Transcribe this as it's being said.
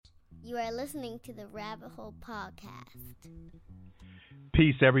You are listening to the Rabbit Hole Podcast.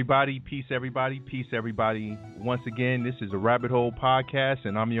 Peace, everybody. Peace, everybody. Peace, everybody. Once again, this is the Rabbit Hole Podcast,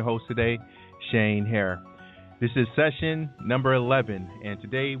 and I'm your host today, Shane Hare. This is session number 11, and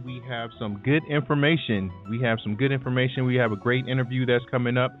today we have some good information. We have a great interview that's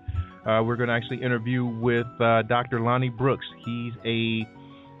coming up. We're going to actually interview with Dr. Lonny Brooks. He's a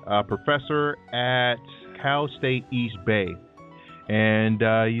professor at Cal State East Bay, and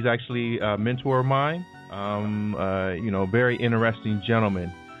he's actually a mentor of mine. Very interesting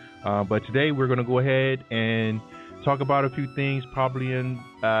gentleman. But today we're going to go ahead and talk about a few things. Probably in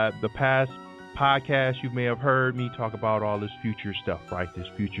the past podcast, you may have heard me talk about all this future stuff, right? This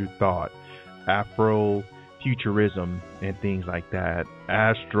future thought, Afro-futurism and things like that,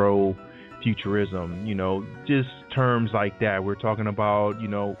 astro-futurism, just terms like that. We're talking about,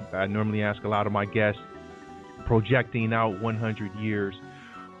 I normally ask a lot of my guests, projecting out 100 years,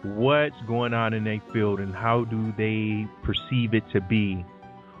 what's going on in their field and how do they perceive it to be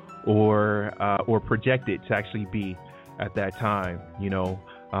or project it to actually be at that time. We've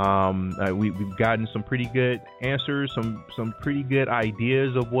gotten some pretty good answers, some pretty good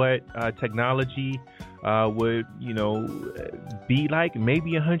ideas of what technology would be like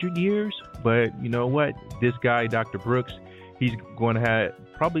maybe 100 years. But you know what, this guy, Dr. Brooks, he's going to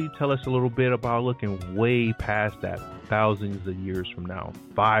probably tell us a little bit about looking way past that, thousands of years from now,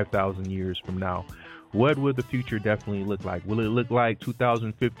 5,000 years from now. What would the future definitely look like? Will it look like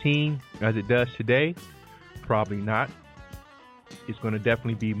 2015 as it does today? Probably not. It's going to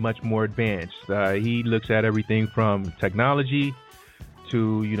definitely be much more advanced. He looks at everything from technology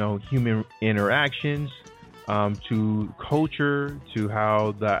to, human interactions, to culture, to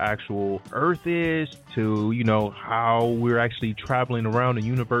how the actual Earth is, to, how we're actually traveling around the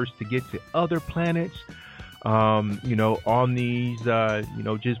universe to get to other planets. On these,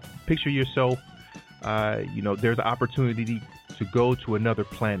 just picture yourself, there's an opportunity to go to another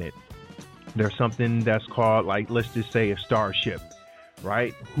planet. There's something that's called, let's just say a starship,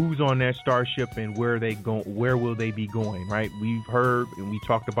 right? Who's on that starship and where they go? Where will they be going, right? We've heard and we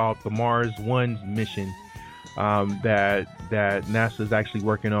talked about the Mars One mission that NASA is actually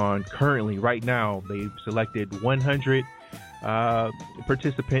working on currently. Right now, they've selected 100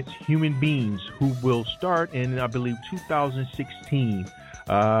 participants, human beings, who will start in, I believe, 2016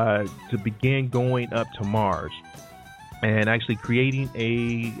 to begin going up to Mars and actually creating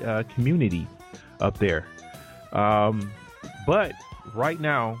a community up there. But right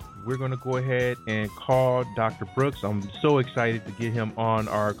now, we're going to go ahead and call Dr. Brooks. I'm so excited to get him on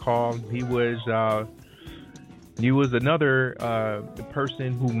our call. He was another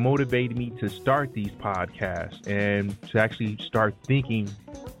person who motivated me to start these podcasts and to actually start thinking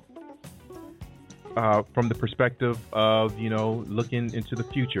from the perspective of, looking into the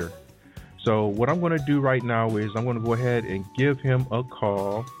future. So what I'm going to do right now is I'm going to go ahead and give him a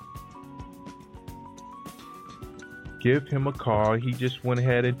call. He just went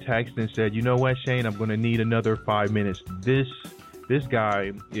ahead and texted and said, you know what, Shane, I'm going to need another 5 minutes. This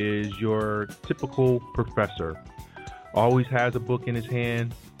guy is your typical professor. Always has a book in his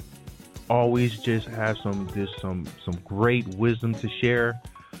hand. Always just has some great wisdom to share.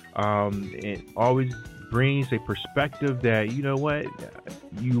 And always brings a perspective that,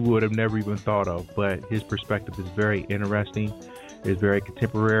 you would have never even thought of. But his perspective is very interesting. It's very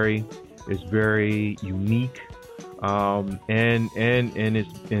contemporary. It's very unique. And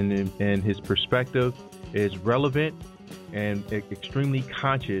his perspective is relevant and extremely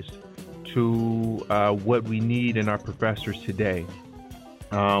conscious to what we need in our professors today.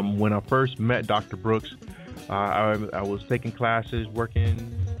 When I first met Dr. Brooks, I was taking classes, working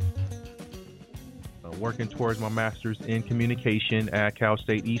towards my master's in communication at Cal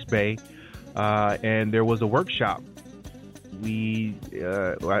State East Bay, and there was a workshop. I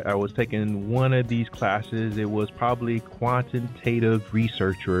was taking one of these classes. It was probably quantitative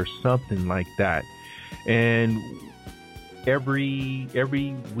research or something like that, and every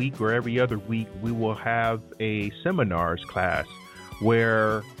week or every other week we will have a seminars class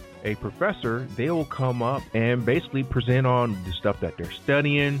where a professor, they will come up and basically present on the stuff that they're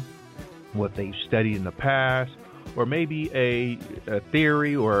studying, what they've studied in the past, or maybe a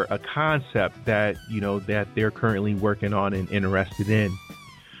theory or a concept that that they're currently working on and interested in.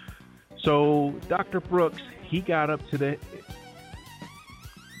 So Dr. Brooks, he got up to the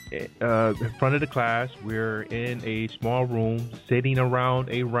front of the class. We're in a small room sitting around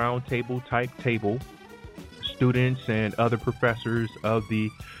a round table type table. Students and other professors of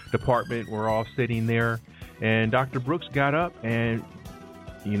the department were all sitting there, and Dr. Brooks got up and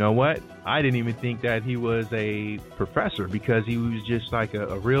you know what? I didn't even think that he was a professor, because he was just like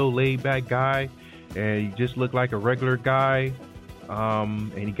a real laid back guy, and he just looked like a regular guy.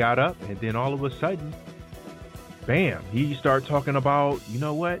 And he got up, and then all of a sudden, bam, he started talking about, you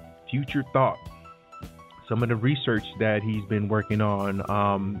know what? Future thought. Some of the research that he's been working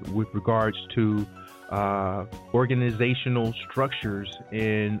on with regards to organizational structures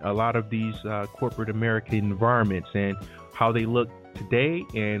in a lot of these corporate American environments, and how they look today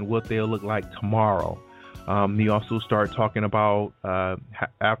and what they'll look like tomorrow. He also started talking about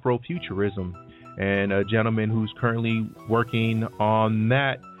Afrofuturism, and a gentleman who's currently working on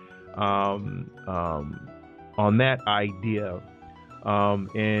that idea,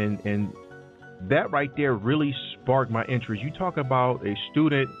 and that right there really sparked my interest. You talk about a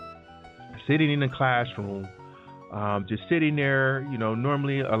student sitting in the classroom, just sitting there. You know,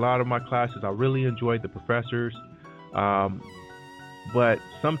 normally a lot of my classes, I really enjoyed the professors, but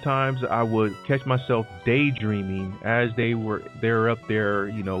sometimes I would catch myself daydreaming as they're up there,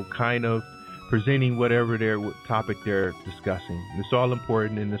 you know, kind of presenting whatever their topic they're discussing. It's all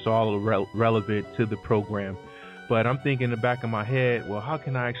important, and it's all relevant to the program. But I'm thinking in the back of my head, well, how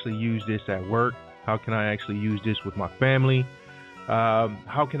can I actually use this at work? How can I actually use this with my family?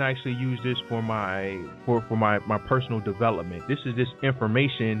 How can I actually use this for my personal development? This is just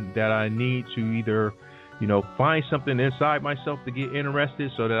information that I need to either, you know, find something inside myself to get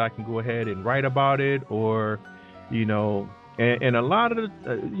interested so that I can go ahead and write about it, or, you know, and a lot of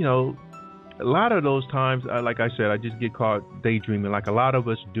the, a lot of those times, like I said, I just get caught daydreaming, like a lot of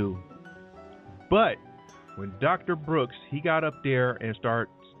us do. But when Dr. Brooks, he got up there and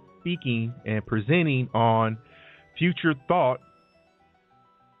started speaking and presenting on future thought,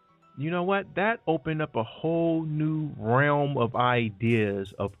 you know what? That opened up a whole new realm of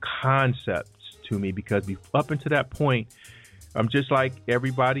ideas, of concepts to me, because up until that point, I'm just like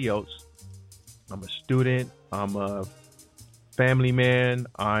everybody else. I'm a student. I'm a family man.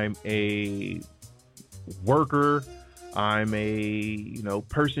 I'm a worker. I'm a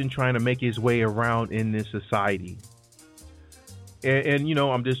person trying to make his way around in this society. And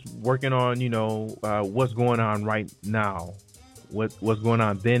I'm just working on what's going on right now, what's going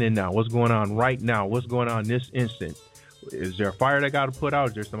on then and now, what's going on right now, what's going on this instant. Is there a fire that got to put out?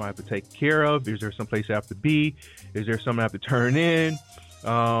 Is there something I have to take care of? Is there someplace I have to be? Is there something I have to turn in?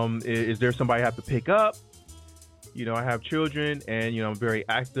 Is there somebody I have to pick up? I have children, and I'm very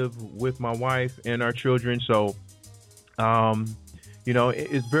active with my wife and our children. So,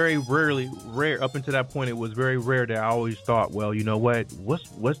 it's very rare. Up until that point, it was very rare that I always thought, well, you know what's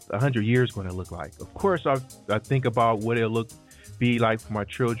 100 years going to look like? Of course, I think about what it'll be like for my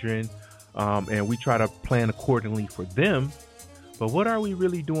children, and we try to plan accordingly for them. But what are we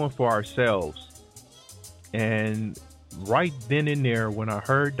really doing for ourselves? And right then and there, when I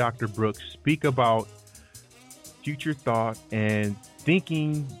heard Dr. Brooks speak about future thought and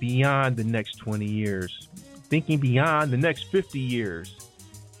thinking beyond the next 20 years, thinking beyond the next 50 years,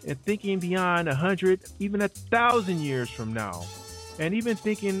 and thinking beyond 100, even 1,000 years from now, and even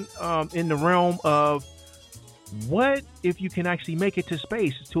thinking in the realm of what if you can actually make it to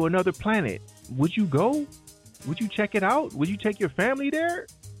space, to another planet? Would you go? Would you check it out? Would you take your family there?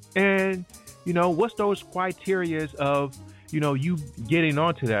 And, what's those criterias of, you getting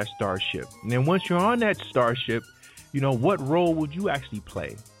onto that starship? And then once you're on that starship, what role would you actually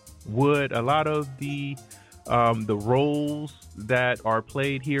play? Would a lot of the roles that are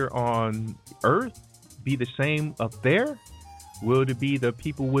played here on Earth be the same up there? Will it be the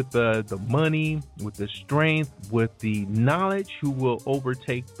people with the money, with the strength, with the knowledge, who will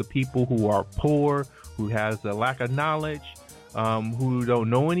overtake the people who are poor, who has a lack of knowledge, who don't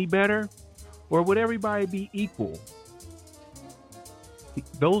know any better? Or would everybody be equal?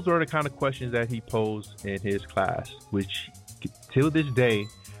 Those are the kind of questions that he posed in his class, which till this day,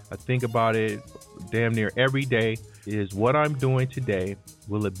 I think about it damn near every day. Is what I'm doing today,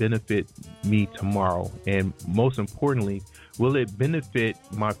 will it benefit me tomorrow? And most importantly, will it benefit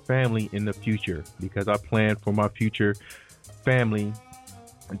my family in the future? Because I plan for my future family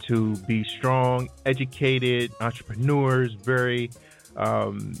to be strong, educated entrepreneurs, very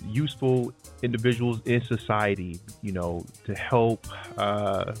useful individuals in society, to help,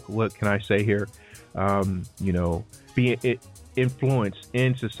 what can I say here? Be influence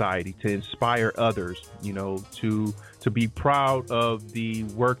in society, to inspire others, to be proud of the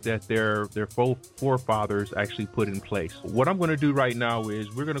work that their forefathers actually put in place. What I'm going to do right now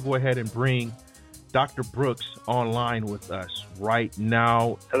is we're going to go ahead and bring Dr. Brooks online with us right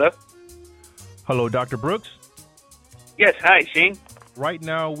now. Hello, Dr. Brooks. Yes, hi, Shane. Right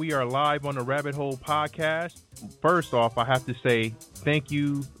now, we are live on the Rabbit Hole podcast. First off, I have to say thank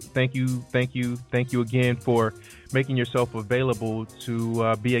you again for making yourself available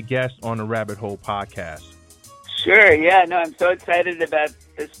to be a guest on the Rabbit Hole podcast. Sure. Yeah. No, I'm so excited about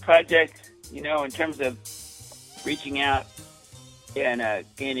this project. In terms of reaching out and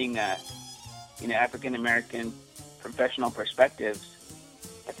gaining, African American professional perspectives.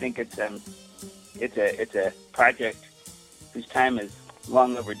 I think it's a project whose time is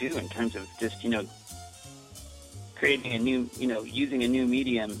long overdue in terms of just creating a new using a new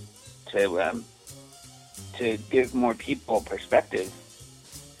medium to give more people perspective.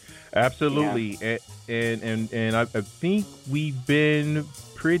 Absolutely, and I think we've been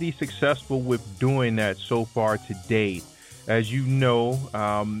pretty successful with doing that so far to date. As you know,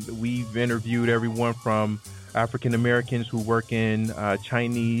 we've interviewed everyone from African Americans who work in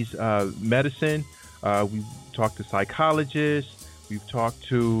Chinese medicine. We've talked to psychologists. We've talked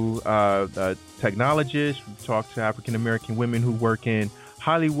to technologists. We've talked to African American women who work in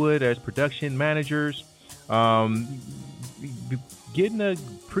Hollywood as production managers. Getting a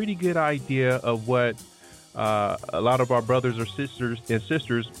pretty good idea of what a lot of our brothers or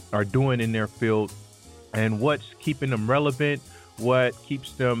sisters are doing in their field, and what's keeping them relevant, what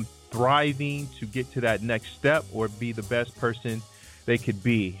keeps them thriving to get to that next step or be the best person they could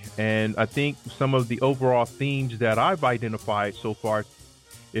be. And I think some of the overall themes that I've identified so far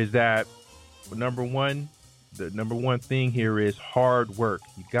is that the number one thing here is hard work.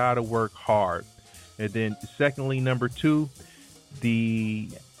 You got to work hard. And then secondly, number two, the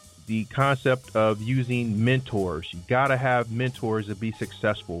concept of using mentors. You got to have mentors to be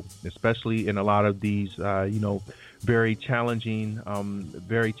successful, especially in a lot of these, very challenging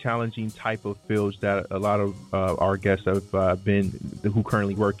type of fields that a lot of our guests have who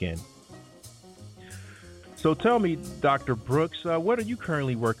currently work in. So tell me, Dr. Brooks, what are you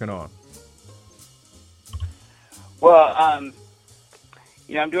currently working on? Well, I'm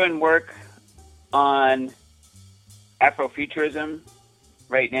doing work on Afrofuturism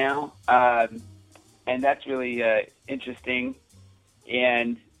right now, and that's really interesting.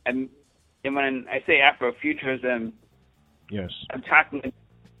 And when I say Afrofuturism, yes, I'm talking,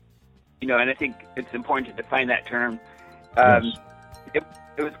 and I think it's important to define that term. Yes.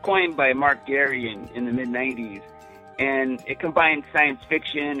 It was coined by Mark Gary in the mid-'90s, and it combines science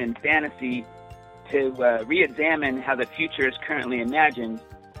fiction and fantasy to re-examine how the future is currently imagined,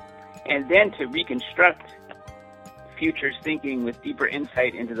 and then to reconstruct futures thinking with deeper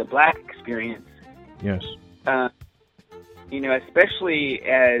insight into the Black experience. Yes. Especially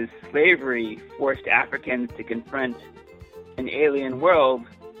as slavery forced Africans to confront an alien world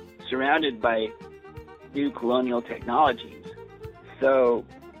surrounded by new colonial technologies. So,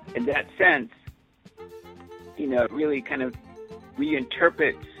 in that sense, it really kind of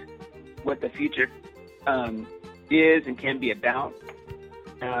reinterprets what the future is and can be about,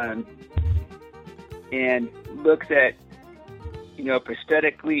 and looks at, a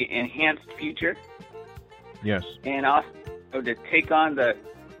prosthetically enhanced future. Yes. And also to take on the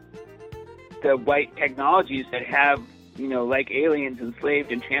white technologies that have, like aliens,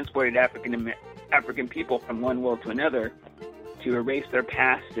 enslaved and transported African people from one world to another to erase their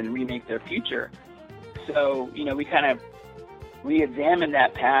past and remake their future. So, we kind of re-examine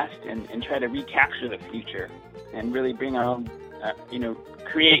that past and try to recapture the future and really bring our own,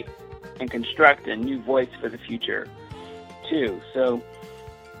 create and construct a new voice for the future too. So,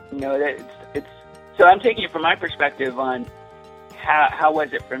 so I'm taking it from my perspective on how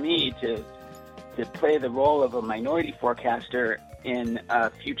was it for me to play the role of a minority forecaster in a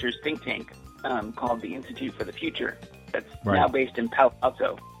futures think tank called the Institute for the Future that's now based in Palo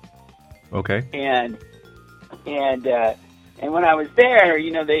Alto. Okay. And when I was there,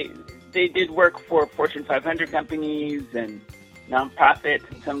 they did work for Fortune 500 companies and nonprofits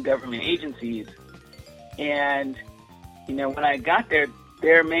and some government agencies. And, when I got there,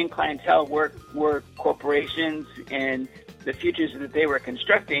 their main clientele were corporations, and the futures that they were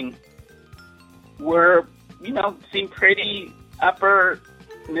constructing were, seemed pretty upper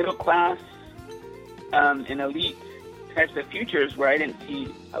middle class and elite types of futures where I didn't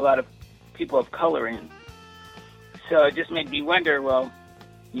see a lot of people of color in. So it just made me wonder, well,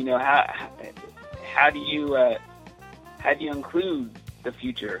 how do you include the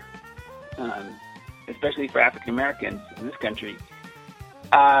future, especially for African Americans in this country?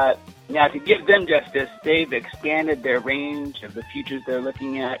 Now, to give them justice, they've expanded their range of the futures they're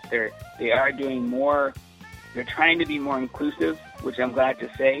looking at. They are doing more. They're trying to be more inclusive, which I'm glad to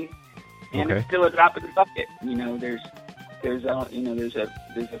say. And It's still a drop in the bucket. There's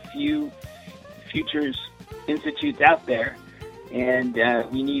a few futures institutes out there, and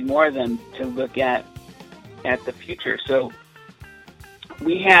we need more of them to look at the future. So,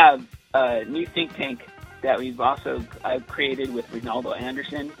 we have a new think tank that we've also created with Ronaldo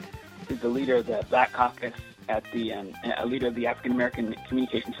Anderson, who's the leader of the Black Caucus at the a leader of the African American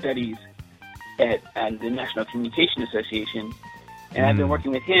Communication Studies at the National Communication Association, and I've been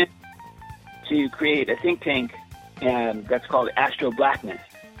working with him to create a think tank that's called Astro Blackness,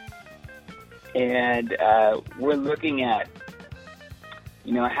 and we're looking at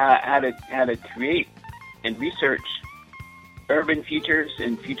how to create and research urban futures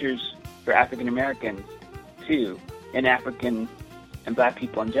and futures for African Americans too, and African and Black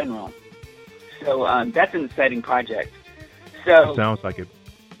people in general. So that's an exciting project. So sounds like it.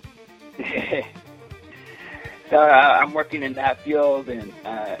 So I'm working in that field and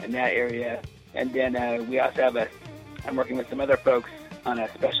in that area, and then we also have I'm working with some other folks on a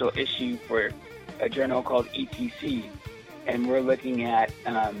special issue for a journal called ETC, and we're looking at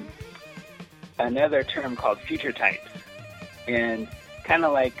another term called future types, and kind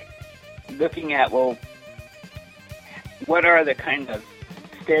of like looking at, well, what are the kind of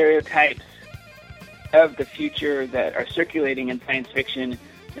stereotypes of the future that are circulating in science fiction,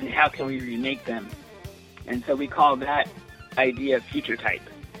 and how can we remake them? And so we call that idea future type,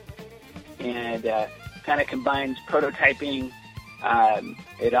 and kind of combines prototyping.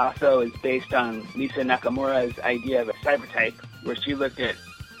 It also is based on Lisa Nakamura's idea of a cyber type, where she looked at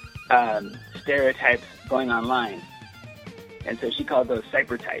stereotypes going online, and so she called those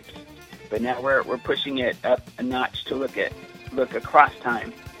cyber types. But now we're pushing it up a notch to look across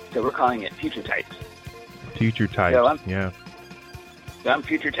time, so we're calling it future types. Future types, so I'm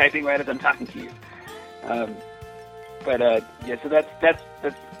future typing right as I'm talking to you. So that's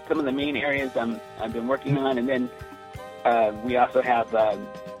some of the main areas I've been working on, and then we also have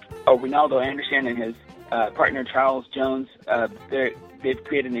Ronaldo Anderson and his partner Charles Jones. They've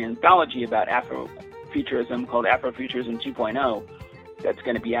created an anthology about Afrofuturism called Afrofuturism 2.0 that's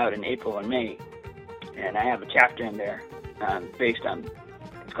going to be out in April or May, and I have a chapter in there based on,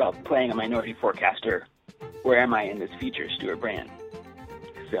 it's called Playing a Minority Forecaster. Where am I in this future, Stuart Brand?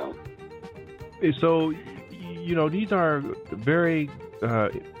 So these are very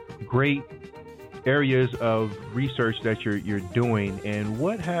great areas of research that you're doing. And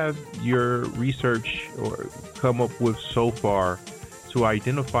what have your research come up with so far to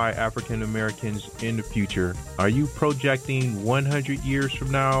identify African Americans in the future? Are you projecting 100 years from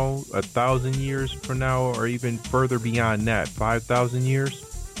now, 1,000 years from now, or even further beyond that, 5,000 years?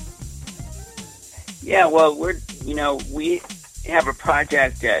 Yeah, well, we have a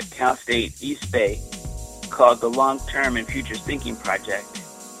project at Cal State East Bay called the Long-Term and Futures Thinking Project,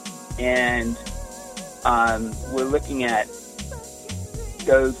 and we're looking at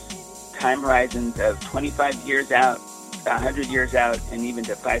those time horizons of 25 years out, 100 years out, and even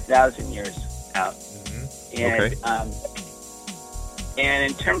to 5,000 years out. Mm-hmm. And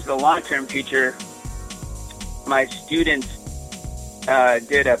in terms of the long-term future, my students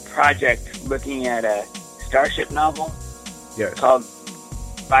did a project looking at a Starship novel called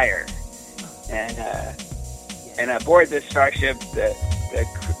Fire, and aboard this starship,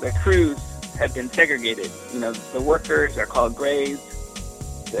 the crews have been segregated. The workers are called grays,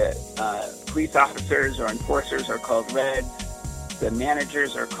 the police officers or enforcers are called reds, the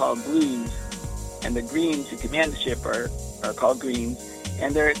managers are called blues, and the greens who command the ship are called greens,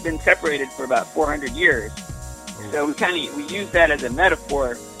 and they've been separated for about 400 years. So we use that as a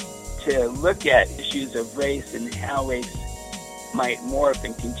metaphor to look at issues of race and how race might morph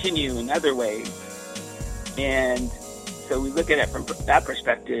and continue in other ways. And so we look at it from that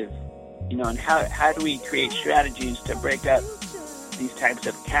perspective, and how do we create strategies to break up these types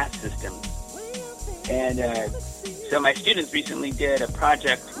of caste systems. And so my students recently did a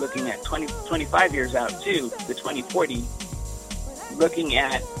project looking at 25 years out too, the 2040, looking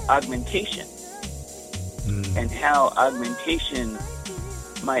at augmentation and how augmentation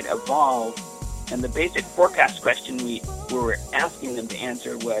might evolve. And the basic forecast question we were asking them to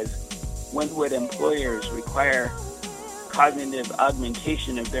answer was, when would employers require cognitive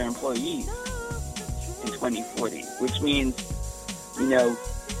augmentation of their employees in 2040? Which means,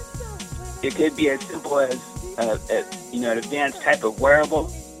 it could be as simple as an advanced type of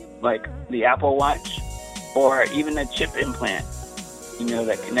wearable like the Apple Watch, or even a chip implant,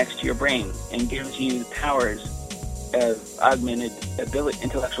 that connects to your brain and gives you the powers of augmented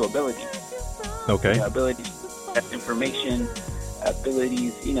intellectual abilities. Okay. Abilities, information,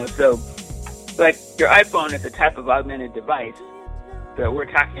 abilities, so like your iPhone is a type of augmented device, but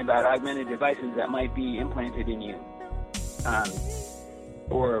we're talking about augmented devices that might be implanted in you,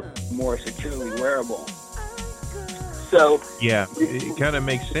 or more securely wearable. So yeah, it kind of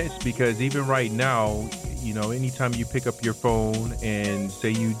makes sense, because even right now, anytime you pick up your phone and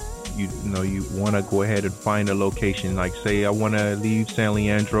say you want to go ahead and find a location, like say I want to leave San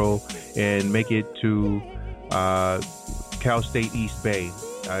Leandro and make it to Cal State East Bay.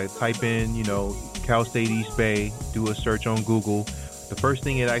 I type in, Cal State East Bay, do a search on Google. The first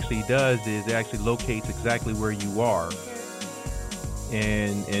thing it actually does is it actually locates exactly where you are.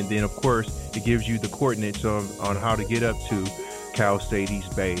 And then, of course, it gives you the coordinates on how to get up to Cal State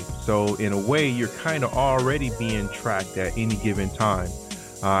East Bay. So in a way, you're kind of already being tracked at any given time.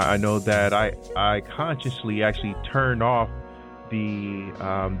 I know that I consciously actually turned off the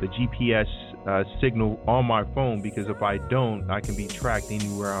GPS signal on my phone, because if I don't, I can be tracked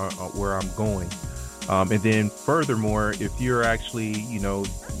anywhere where I'm going. And then furthermore, if you're actually,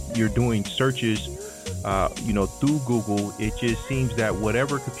 you're doing searches, through Google, it just seems that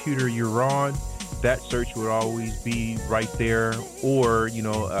whatever computer you're on, that search would always be right there, or,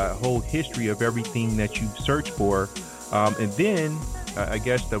 a whole history of everything that you've searched for. And then I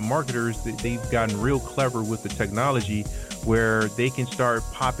guess the marketers, they've gotten real clever with the technology where they can start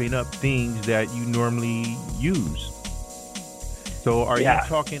popping up things that you normally use. So are you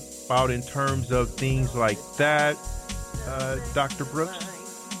talking about in terms of things like that, Dr. Brooks?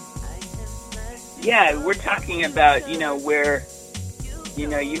 Yeah, we're talking about, where,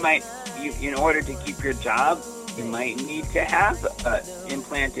 in order to keep your job, you might need to have an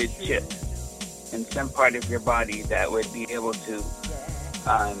implanted chip in some part of your body that would be able to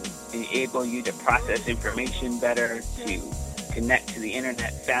enable you to process information better, to connect to the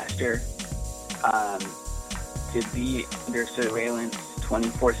internet faster, to be under surveillance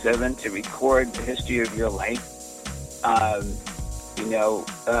 24/7, to record the history of your life.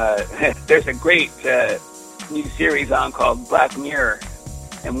 There's a great new series on called Black Mirror,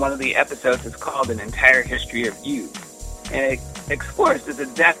 and one of the episodes is called An Entire History of You. And it explores this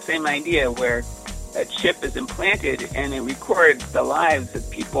exact same idea where a chip is implanted and it records the lives of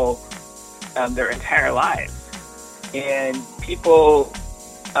people, their entire lives. And people,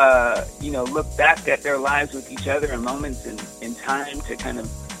 look back at their lives with each other in moments in time to kind of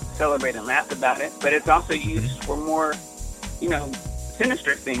celebrate and laugh about it. But it's also used for more,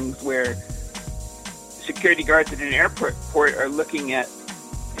 sinister things, where security guards at an airport are looking at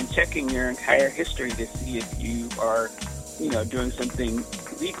and checking your entire history to see if you are, doing something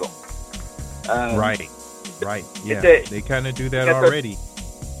illegal. Right. Yeah, they kind of do that already.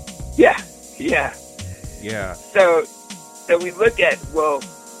 Yeah. So we look at, what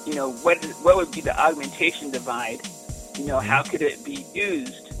would be the augmentation divide? How could it be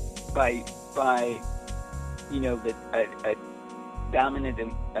used by a dominant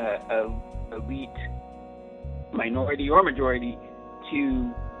elite minority or majority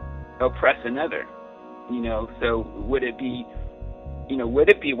to oppress another? So would it be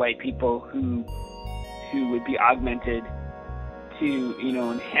white people who would be augmented to,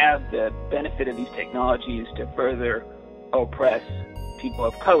 and have the benefit of these technologies to further oppress people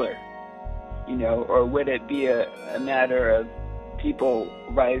of color? Or would it be a matter of people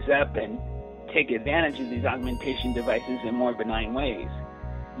rise up and take advantage of these augmentation devices in more benign ways?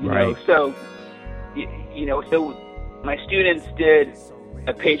 So my students did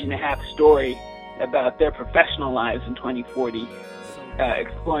a 1.5-page story about their professional lives in 2040,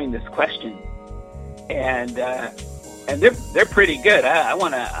 exploring this question, and they're pretty good. I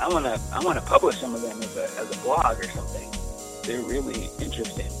want to publish some of them as a blog or something. They're really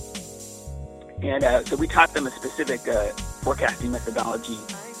interesting. And so we taught them a specific forecasting methodology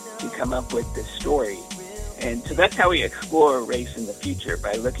to come up with this story. And so that's how we explore race in the future,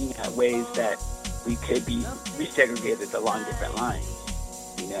 by looking at ways that we could be resegregated along different lines.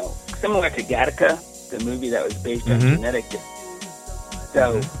 Similar to Gattaca, the movie that was based on genetic.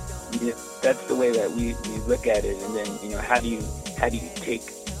 So that's the way that we look at it. And then, how do you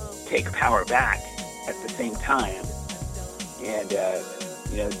take power back at the same time? And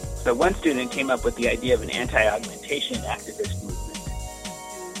so one student came up with the idea of an anti-augmentation activist movement,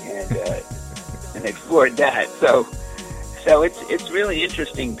 and explored that. So it's really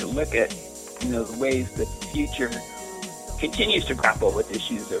interesting to look at the ways the future continues to grapple with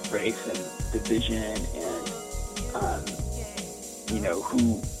issues of race and division, and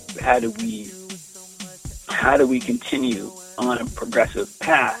how do we continue on a progressive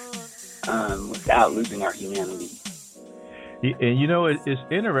path without losing our humanity? And it's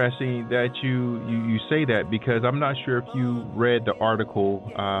interesting that you say that, because I'm not sure if you read the article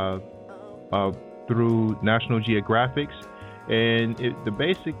through National Geographic's, and the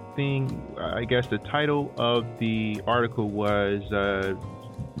basic thing, I guess the title of the article was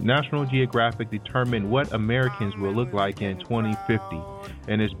National Geographic determined what Americans will look like in 2050,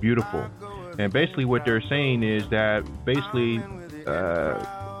 and it's beautiful. And basically what they're saying is that basically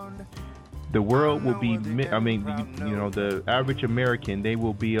the world will be, the average American, they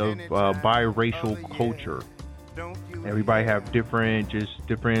will be of biracial culture. Everybody have different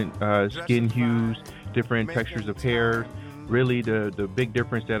skin hues, different textures of hair. Really, the big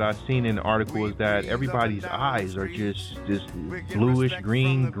difference that I've seen in the article is that everybody's eyes are just bluish,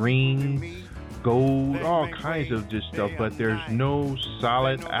 green, gold, all kinds of just stuff. But there's no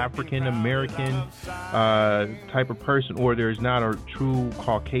solid African American type of person, or there's not a true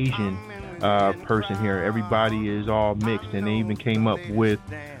Caucasian person here. Everybody is all mixed, and they even came up with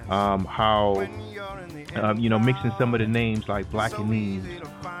how mixing some of the names like Blackanese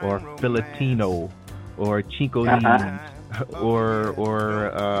or Filipino or Chinconese or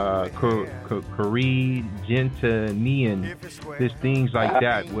Korean, there's things like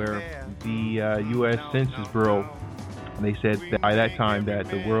that, where the U.S. Census Bureau, they said that by that time that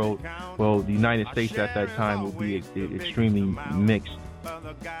the United States at that time will be extremely mixed.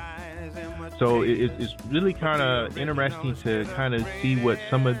 So it's really kind of interesting to kind of see what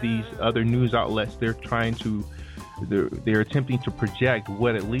some of these other news outlets they're attempting to project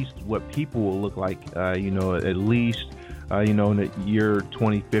what people will look like, in the year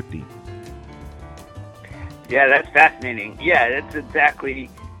 2050. Yeah, that's fascinating. Yeah, that's exactly,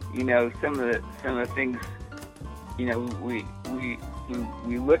 some of the things, we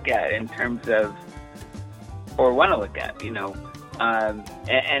look at in terms of, or want to look at,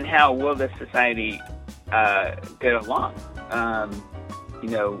 and how will this society get along? How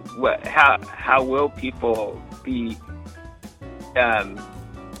will people be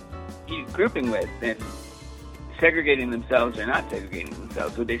grouping with and segregating themselves or not segregating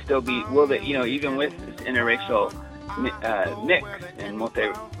themselves? Would they still be? Will they? Even with this interracial mix and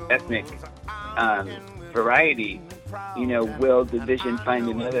multi-ethnic variety, will division find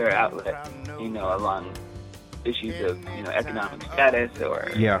another outlet? Along issues of economic status or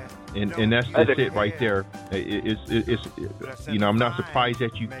and that's it right there. It's I'm not surprised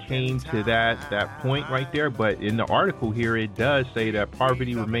that you came to that point right there, but in the article here it does say that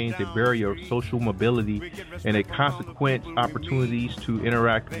poverty remains a barrier of social mobility and a consequent opportunities to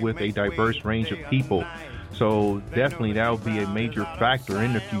interact with a diverse range of people. So definitely that will be a major factor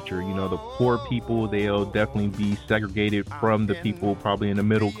in the future. The poor people, they'll definitely be segregated from the people probably in the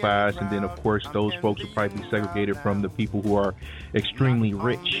middle class. And then, of course, those folks will probably be segregated from the people who are extremely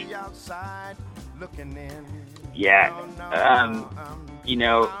rich. Yeah.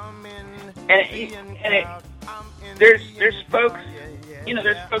 There's folks,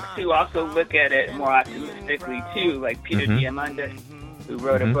 there's folks who also look at it more optimistically, too, like Peter Diamandis, who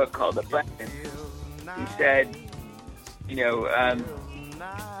wrote a book called Abundance. He said,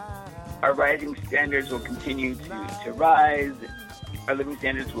 our rising standards will continue to rise. Our living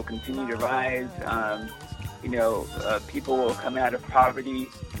standards will continue to rise. People will come out of poverty.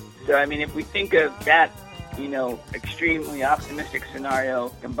 So, if we think of that, extremely optimistic scenario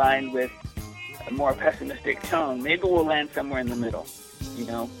combined with a more pessimistic tone, maybe we'll land somewhere in the middle,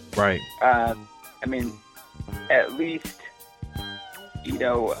 Right. At least,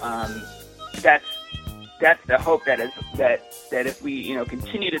 that's the hope that if we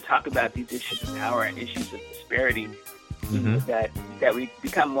continue to talk about these issues of power and issues of disparity, that we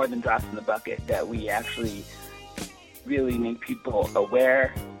become more than drops in the bucket, that we actually really make people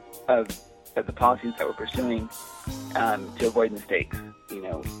aware of the policies that we're pursuing to avoid mistakes,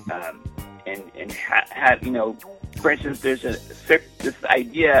 and have for instance, there's this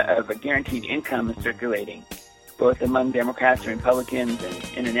idea of a guaranteed income is circulating both among Democrats and Republicans and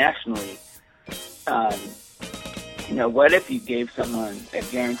internationally. What if you gave someone a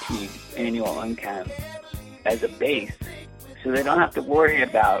guaranteed annual income as a base so they don't have to worry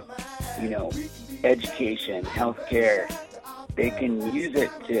about, education, healthcare? They can use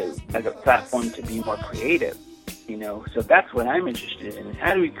it as a platform to be more creative, So that's what I'm interested in.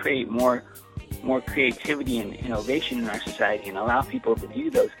 How do we create more creativity and innovation in our society and allow people to do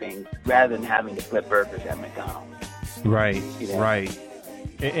those things rather than having to flip burgers at McDonald's? Right, right.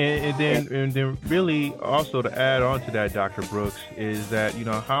 And then really also to add on to that, Dr. Brooks, is that,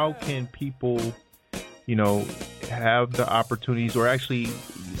 how can people, have the opportunities, or actually,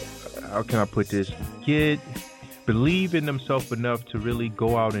 how can I put this, believe in themselves enough to really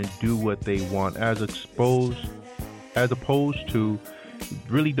go out and do what they want, as opposed to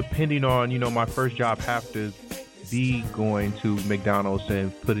really depending on, my first job have to be going to McDonald's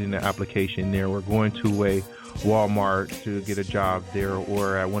and putting an application there, or going to a Walmart to get a job there,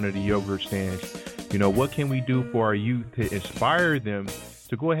 or at one of the yogurt stands. What can we do for our youth to inspire them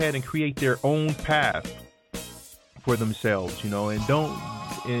to go ahead and create their own path for themselves, and don't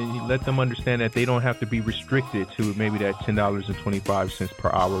and let them understand that they don't have to be restricted to maybe that $10.25 per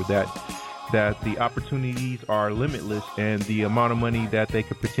hour, that the opportunities are limitless and the amount of money that they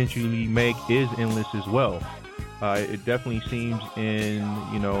could potentially make is endless as well. It definitely seems in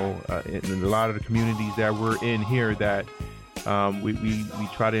a lot of the communities that we're in here that we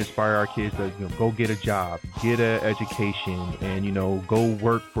try to inspire our kids to go get a job, get an education, and go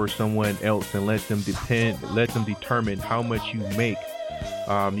work for someone else and let them determine how much you make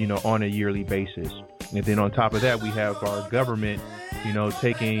on a yearly basis. And then on top of that, we have our government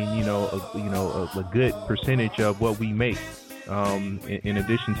taking a good percentage of what we make in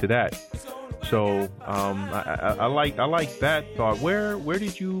addition to that. So I like that thought. Where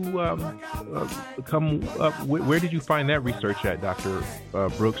did you come up? Where did you find that research at, Dr.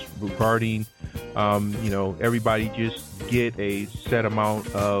 Brooks, regarding everybody just get a set amount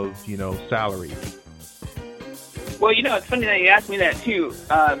of salary? Well, it's funny that you asked me that too.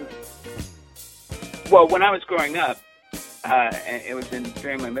 Well, when I was growing up, and it was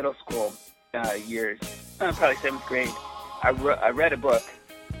during my middle school years, probably 7th grade, I read a book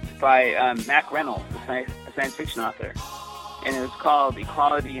by Mac Reynolds, a science fiction author, and it was called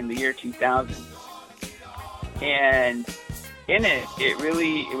Equality in the Year 2000. And in it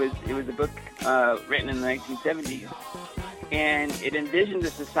was a book written in the 1970s, and it envisioned a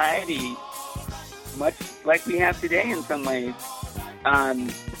society much like we have today in some ways,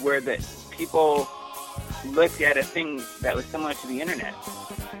 where the people looked at a thing that was similar to the internet,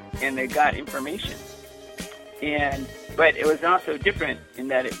 and they got information. But it was also different in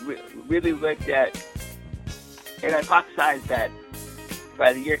that it really looked at, it hypothesized that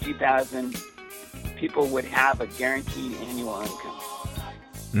by the year 2000, people would have a guaranteed annual income.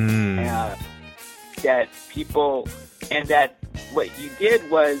 That people, and that what you did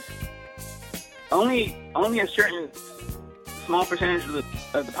was only a certain small percentage of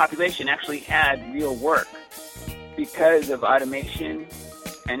the population actually had real work because of automation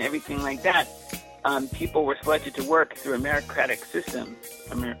and everything like that. People were selected to work through a meritocratic system,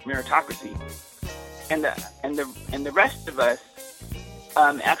 a meritocracy, and the rest of us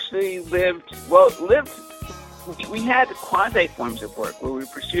actually lived. We had quasi forms of work where we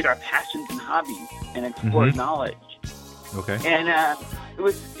pursued our passions and hobbies and explored knowledge. Okay. And it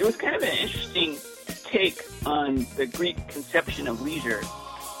was kind of an interesting take on the Greek conception of leisure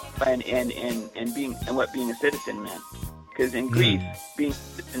and what being a citizen meant. Because in Greece, being a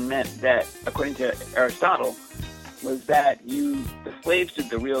citizen meant that, according to Aristotle, was that the slaves did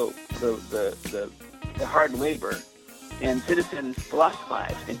the hard labor, and citizens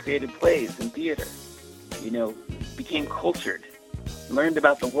philosophized and created plays and theater, became cultured, learned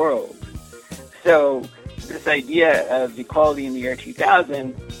about the world. So this idea of equality in the year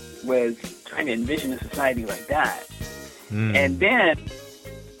 2000 was trying to envision a society like that. And then,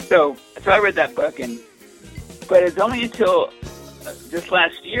 so I read that book, but it's only until this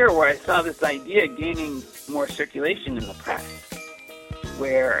last year where I saw this idea gaining more circulation in the press,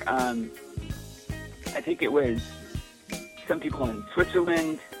 where I think it was some people in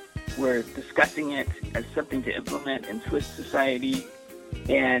Switzerland were discussing it as something to implement in Swiss society,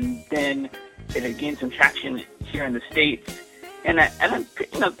 and then it had gained some traction here in the States. And I'm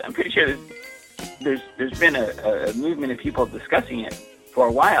pretty sure there's been a movement of people discussing it for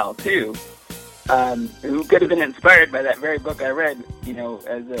a while too, who could have been inspired by that very book I read,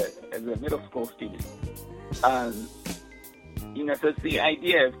 as a middle school student. So it's the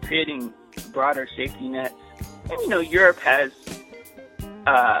idea of creating broader safety nets. And, Europe has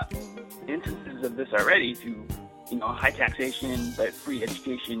instances of this already through, high taxation but free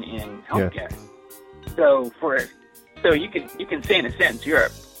education and healthcare. Yeah. So you can say in a sense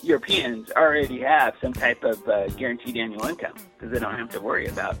Europeans already have some type of guaranteed annual income because they don't have to worry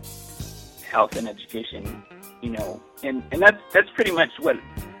about health and education, and that's pretty much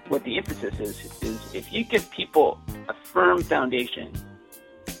what the emphasis is if you give people a firm foundation,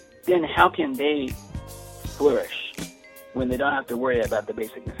 then how can they flourish when they don't have to worry about the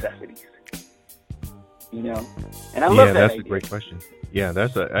basic necessities? And I love that that's idea. A great question. Yeah,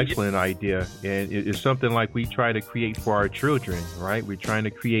 that's an excellent idea. And it's something like we try to create for our children, right? We're trying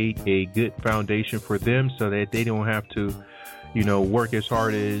to create a good foundation for them so that they don't have to, work as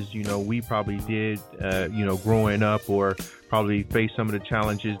hard as, we probably did, growing up, or probably face some of the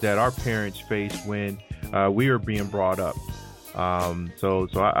challenges that our parents faced when we were being brought up. So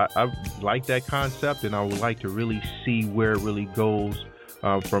I like that concept, and I would like to really see where it really goes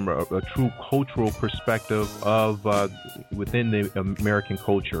from a true cultural perspective of within the American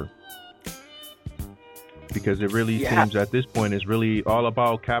culture, because it really seems at this point it's really all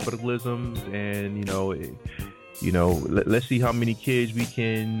about capitalism, and let's see how many kids we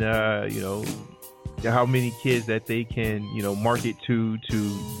can, how many kids that they can, market to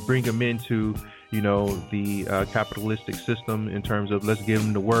bring them into, the capitalistic system in terms of let's give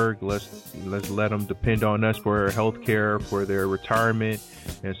them the work, let's let them depend on us for health care, for their retirement,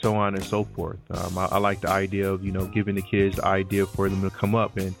 and so on and so forth. I like the idea of, giving the kids the idea for them to come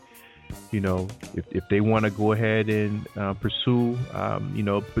up and, if they want to go ahead and pursue, a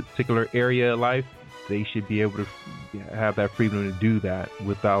particular area of life, they should be able to have that freedom to do that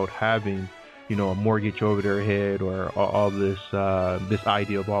without having, a mortgage over their head or all this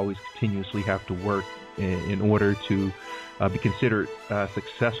idea of always continuously have to work in order to be considered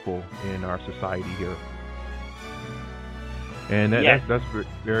successful in our society here. And that's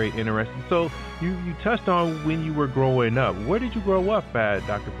very interesting. So you touched on when you were growing up. Where did you grow up at,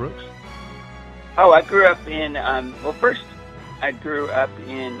 Dr. Brooks? Oh, I grew up in, first I grew up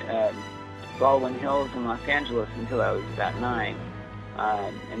in Baldwin Hills in Los Angeles until I was about 9.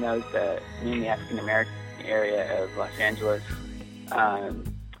 And that was the mainly African-American area of Los Angeles.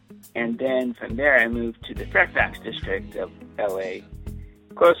 And then from there I moved to the Fairfax district of LA,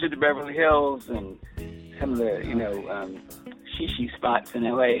 closer to Beverly Hills and some of the, shishi spots in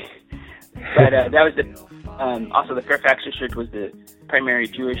LA. But that was also the Fairfax district was the primary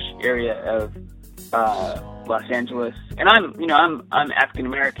Jewish area of Los Angeles. And I'm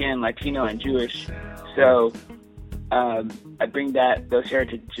African-American, Latino, and Jewish. So I bring those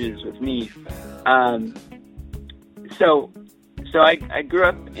heritages with me. So I grew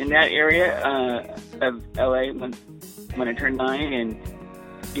up in that area of LA when I turned 9, and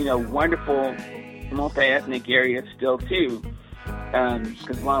wonderful multi-ethnic area still too.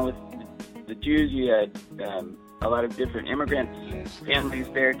 Because along with the Jews, you had a lot of different immigrants, families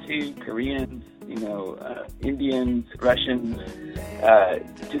there too, Koreans, Indians, Russians,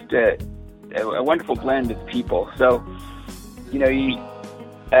 just a wonderful blend of people. So, I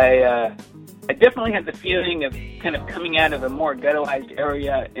definitely had the feeling of kind of coming out of a more ghettoized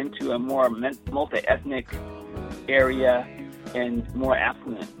area into a more multi-ethnic area and more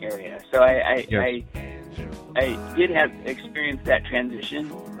affluent area. So I did have experienced that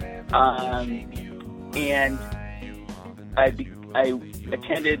transition, and I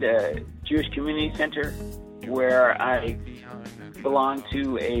attended a Jewish community center where I belonged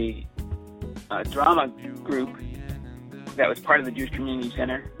to a drama group that was part of the Jewish Community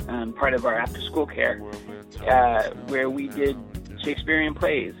Center, part of our after-school care, where we did Shakespearean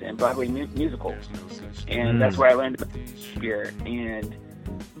plays and Broadway musicals. And that's where I learned about Shakespeare and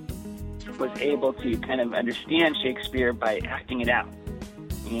was able to kind of understand Shakespeare by acting it out.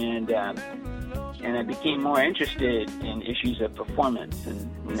 And I became more interested in issues of performance and,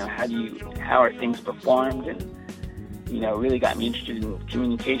 how are things performed, and, really got me interested in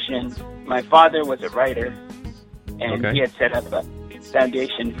communication. My father was a writer, and he had set up a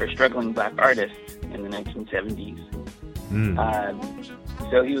foundation for struggling black artists in the 1970s.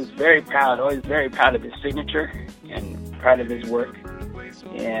 So he was very proud, always very proud of his signature and proud of his work,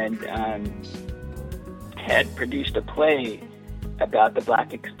 and had produced a play about the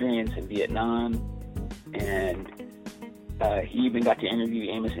black experience in Vietnam, and he even got to interview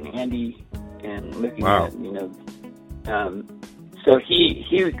Amos and Andy and looking at, so he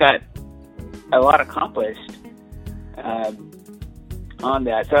got a lot accomplished on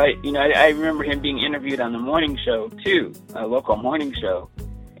that. So I remember him being interviewed on the morning show too, a local morning show,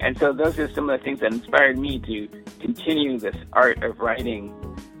 and so those are some of the things that inspired me to continue this art of writing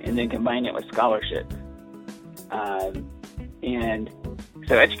and then combine it with scholarship. And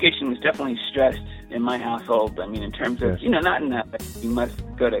so education was definitely stressed in my household. I mean, in terms of, not in that you must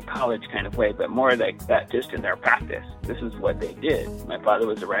go to college kind of way, but more like that just in their practice. This is what they did. My father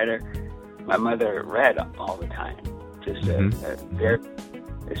was a writer. My mother read all the time, just a very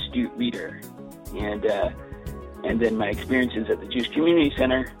astute reader. And then my experiences at the Jewish Community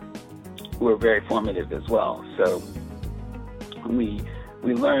Center were very formative as well. So we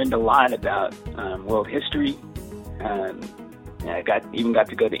learned a lot about world history. I got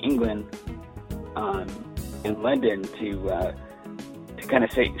to go to England in London to kind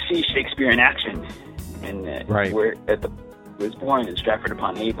of see Shakespeare in action, and where was born in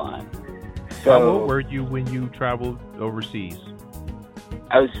Stratford-upon-Avon. So, how old were you when you traveled overseas?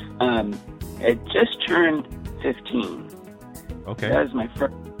 I was I just turned 15. Okay, that was my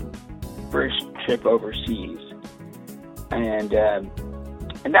first trip overseas, and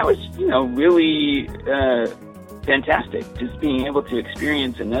that was really fantastic, just being able to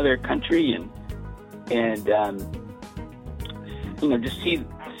experience another country and just see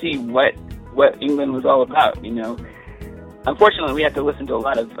what England was all about. unfortunately, we had to listen to a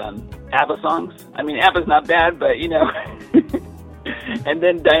lot of ABBA songs. I mean, ABBA's not bad, but and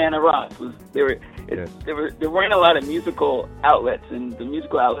then Diana Ross there weren't a lot of musical outlets, and the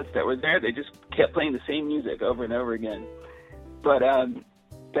musical outlets that were there, they just kept playing the same music over and over again. But I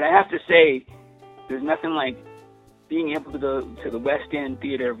have to say, there's nothing like being able to go to the West End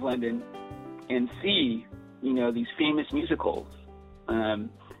Theatre of London and see, these famous musicals.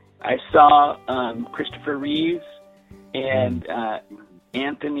 I saw Christopher Reeves and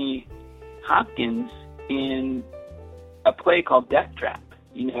Anthony Hopkins in a play called Death Trap,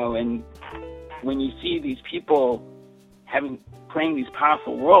 and when you see these people playing these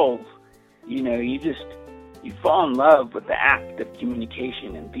powerful roles, you fall in love with the act of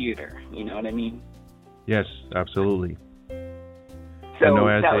communication in theater. You know what I mean? Yes, absolutely. So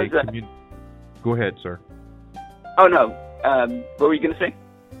go ahead, sir. Oh no, what were you going to say?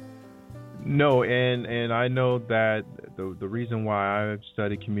 No, and I know that the reason why I've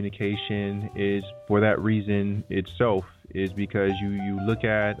studied communication is for that reason itself, is because you look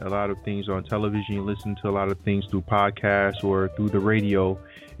at a lot of things on television, you listen to a lot of things through podcasts or through the radio,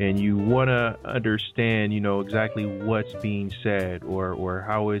 and you want to understand, exactly what's being said or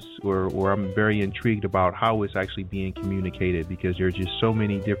how it's, or I'm very intrigued about how it's actually being communicated, because there's just so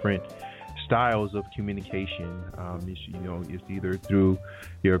many different styles of communication. It's either through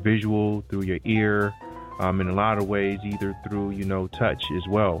your visual, through your ear, in a lot of ways, either through, touch as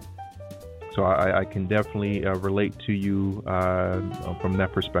well. So I can definitely relate to you from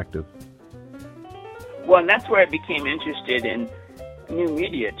that perspective. Well, and that's where I became interested in new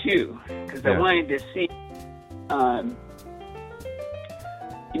media too, because I wanted to see,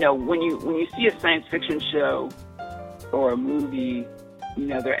 when you see a science fiction show or a movie,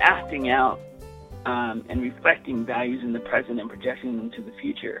 they're acting out and reflecting values in the present and projecting them to the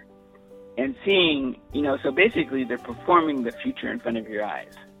future, and seeing, so basically they're performing the future in front of your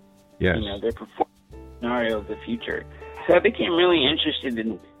eyes. Yes. They're performing the scenario of the future. So I became really interested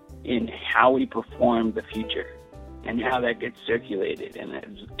in how we perform the future and how that gets circulated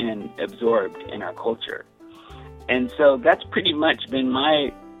and absorbed in our culture. And so that's pretty much been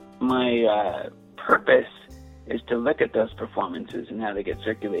my purpose, is to look at those performances and how they get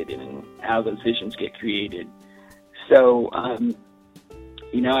circulated and how those visions get created. So,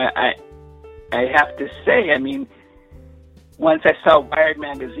 I have to say, once I saw Wired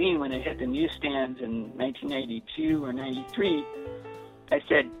magazine when it hit the newsstands in 1992 or 93, I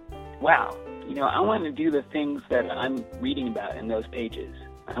said, wow, I want to do the things that I'm reading about in those pages.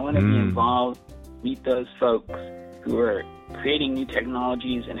 I want to be involved, meet those folks who are creating new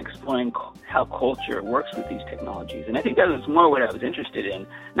technologies and exploring how culture works with these technologies. And I think that was more what I was interested in,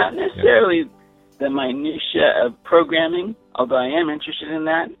 not necessarily the minutia of programming, although I am interested in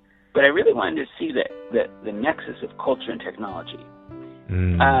that, but I really wanted to see the nexus of culture and technology,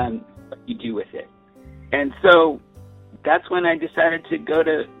 what you do with it. And so that's when I decided to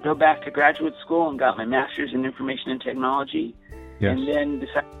go back to graduate school and got my master's in information and technology, and then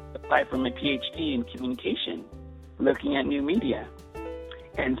decided to apply for my PhD in communication, looking at new media.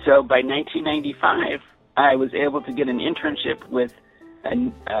 And so by 1995, I was able to get an internship with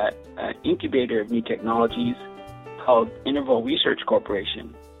an incubator of new technologies called Interval Research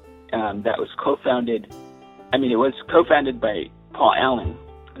Corporation. That was co-founded by Paul Allen.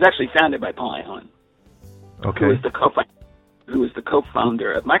 It was actually founded by Paul Allen, who was the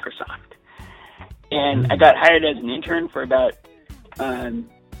co-founder of Microsoft. And I got hired as an intern for about, it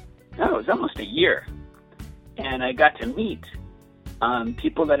was almost a year. And I got to meet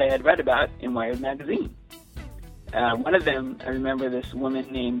people that I had read about in Wired magazine. One of them, I remember this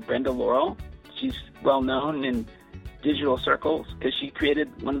woman named Brenda Laurel. She's well known in digital circles because she created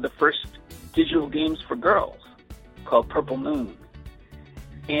one of the first digital games for girls called Purple Moon.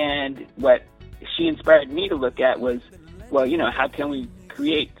 And what she inspired me to look at was, how can we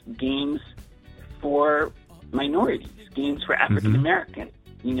create games for minorities, games for African Americans,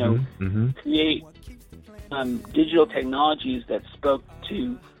 create digital technologies that spoke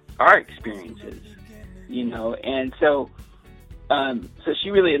to our experiences, and so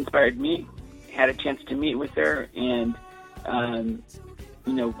she really inspired me. Had a chance to meet with her and,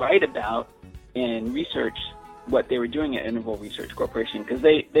 write about and research what they were doing at Interval Research Corporation, because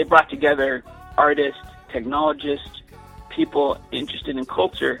they brought together artists, technologists, people interested in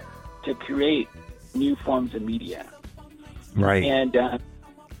culture to create new forms of media. Right. And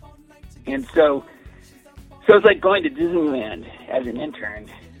so it's like going to Disneyland as an intern,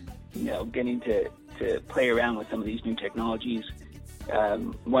 getting to play around with some of these new technologies.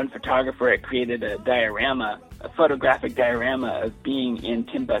 One photographer had created a photographic diorama of being in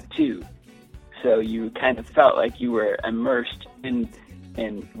Timbuktu. So you kind of felt like you were immersed in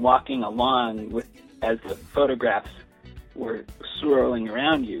and walking along with as the photographs were swirling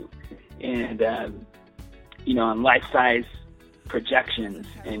around you, and on life-size projections,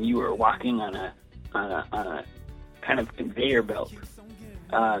 and you were walking on a kind of conveyor belt.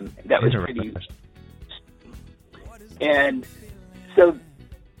 That was pretty. And so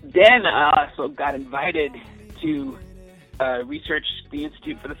then I also got invited to research the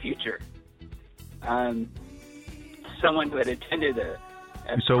Institute for the Future. Someone who had attended a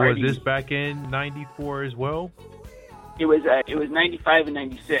so party. Was this back in '94 as well? It was 95 and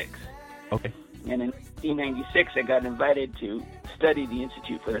 96. Okay. And in 1996, I got invited to study the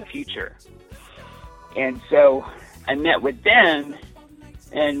Institute for the Future. And so I met with them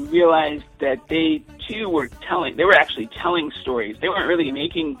and realized that they too were actually telling stories. They weren't really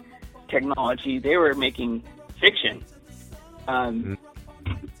making technology. They were making fiction.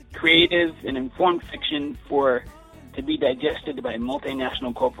 Creative and informed fiction to be digested by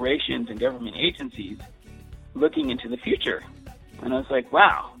multinational corporations and government agencies looking into the future. And I was like,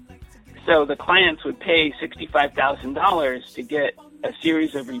 wow. So the clients would pay $65,000 to get a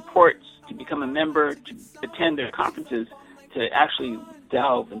series of reports, to become a member, to attend their conferences, to actually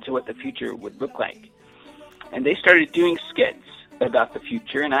delve into what the future would look like. And they started doing skits about the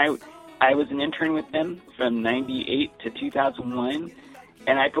future, and I was an intern with them from 98 to 2001,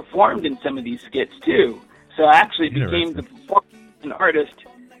 and I performed in some of these skits too. So I actually became the performer, an artist,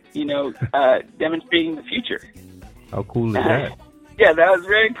 demonstrating the future. How cool is that? Yeah, that was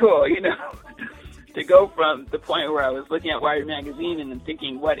very cool, to go from the point where I was looking at Wired magazine and then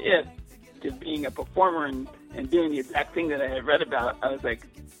thinking, what if, to being a performer and doing the exact thing that I had read about. I was like,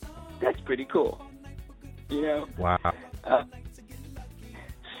 that's pretty cool, Wow.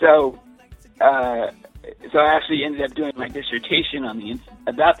 So I actually ended up doing my dissertation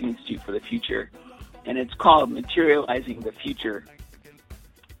about the Institute for the Future, and it's called Materializing the Future,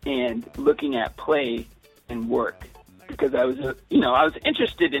 and looking at play and work, because I was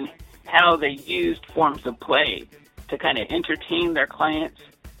interested in how they used forms of play to kind of entertain their clients,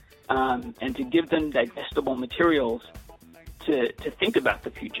 and to give them digestible materials to think about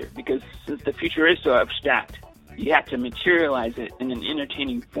the future, because since the future is so abstract, you have to materialize it in an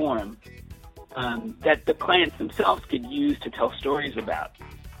entertaining form that the clients themselves could use to tell stories about.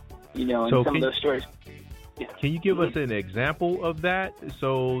 And so some of those stories. Yeah. Can you give us an example of that?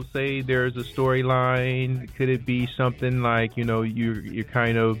 So, say there's a storyline. Could it be something like you're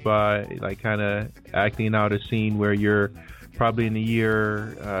kind of acting out a scene where you're probably in the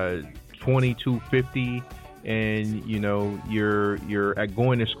year 2250, and you're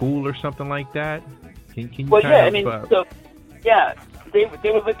going to school or something like that? Can you? Well, yeah, they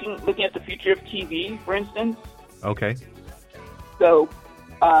were looking at the future of TV, for instance. Okay. So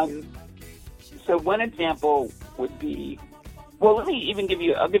one example would be, I'll give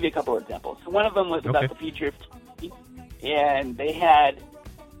you a couple of examples. So one of them was about the future of TV, and they had,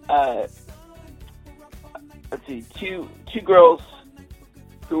 two girls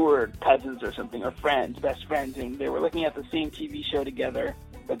who were cousins or something, or friends, best friends, and they were looking at the same TV show together,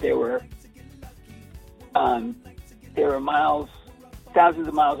 but they were thousands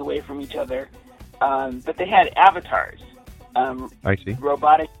of miles away from each other, but they had avatars. I see.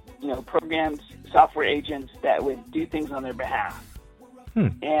 Robotic, programmed software agents that would do things on their behalf.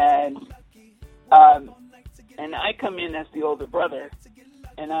 And I come in as the older brother,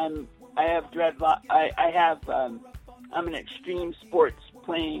 and I have dreadlock. I'm an extreme sports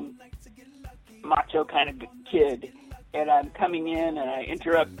playing macho kind of kid, and I'm coming in and I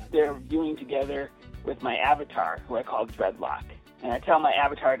interrupt their viewing together with my avatar, who I call Dreadlock. And I tell my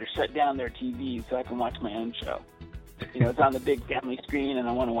avatar to shut down their TV so I can watch my own show. It's on the big family screen, and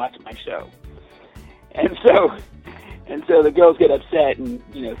I want to watch my show. And so the girls get upset and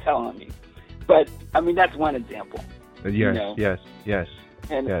tell on me. But that's one example. Yes.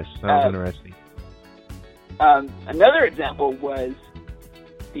 And, sounds interesting. Another example was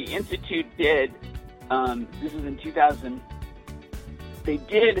the Institute did. This is in 2000. They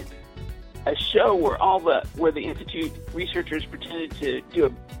did a show where the Institute researchers pretended to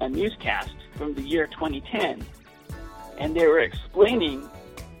do a newscast from the year 2010, and they were explaining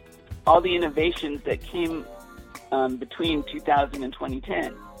all the innovations that came between 2000 and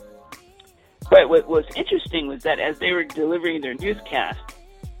 2010. But what was interesting was that as they were delivering their newscast,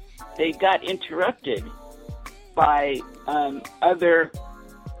 they got interrupted by other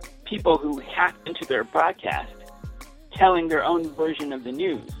people who hacked into their broadcast, telling their own version of the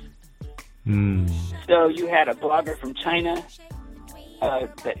news. So you had a blogger from China, a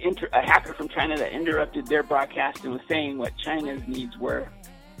hacker from China that interrupted their broadcast and was saying what China's needs were.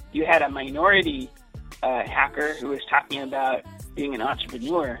 you had a minority hacker who was talking about being an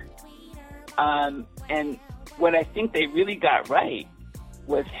entrepreneur. And what I think they really got right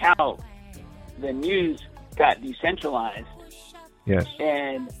was how the news got decentralized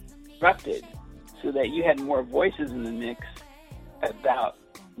and disrupted, so that you had more voices in the mix about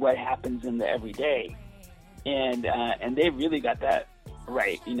what happens in the everyday. And they really got that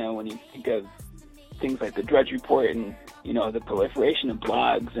right, when you think of things like the Drudge Report and, the proliferation of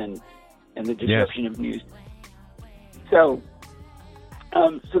blogs and the disruption of news. So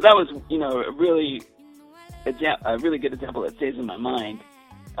that was, a really good example that stays in my mind.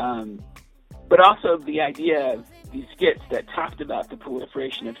 But also the idea of these skits that talked about the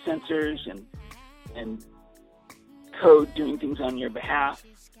proliferation of sensors and code doing things on your behalf.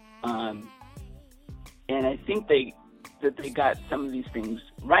 And I think that they got some of these things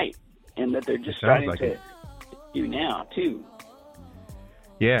right, and that they're just starting to do now too.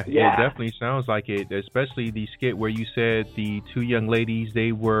 Yeah, it definitely sounds like it, especially the skit where you said the two young ladies,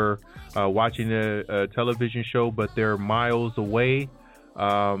 they were watching a television show, but they're miles away.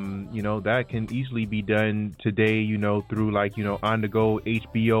 That can easily be done today, through on-the-go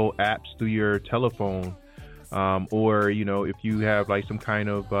HBO apps through your telephone. Or, if you have some kind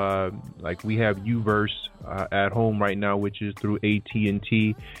of, we have Uverse at home right now, which is through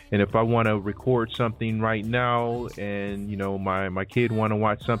AT&T. And if I want to record something right now and, my kid want to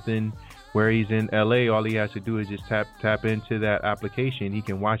watch something where he's in LA, all he has to do is just tap into that application. He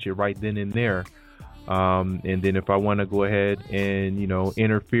can watch it right then and there. And then if I want to go ahead and,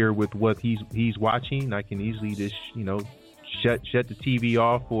 interfere with what he's watching, I can easily just, shut the TV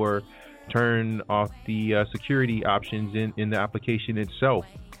off or turn off the security options in the application itself.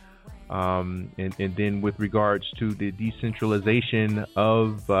 And then with regards to the decentralization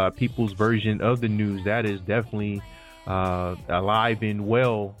of people's version of the news, that is definitely alive and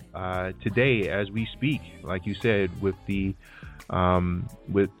well today as we speak. Like you said, with the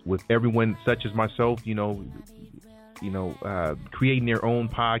with everyone such as myself, creating their own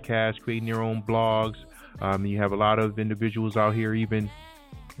podcasts, creating their own blogs. You have a lot of individuals out here even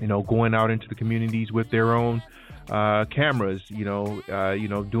going out into the communities with their own cameras,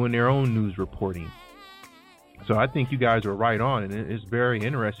 doing their own news reporting. So I think you guys are right on, and it's very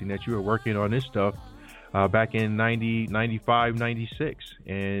interesting that you were working on this stuff back in 90, 95, 96,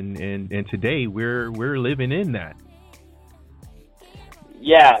 and today we're living in that.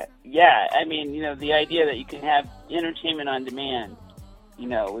 Yeah. I mean, the idea that you can have entertainment on demand,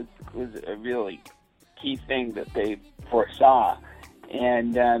 was a really key thing that they foresaw.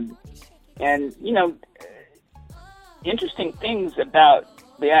 And interesting things about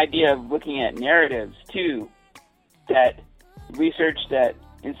the idea of looking at narratives too, that research that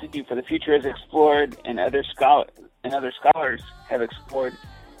Institute for the Future has explored and other scholars have explored,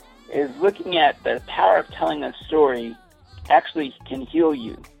 is looking at the power of telling a story actually can heal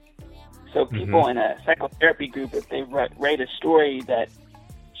you. So people in a psychotherapy group, if they write a story that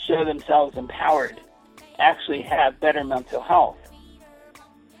show themselves empowered, actually have better mental health.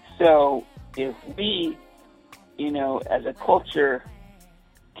 So if we, as a culture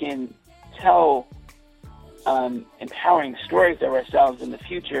can tell empowering stories of ourselves in the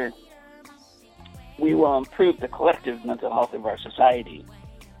future, we will improve the collective mental health of our society.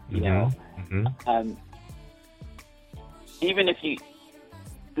 Even if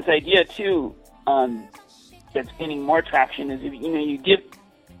this idea too, that's gaining more traction is if, you give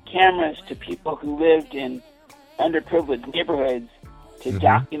cameras to people who lived in underprivileged neighborhoods to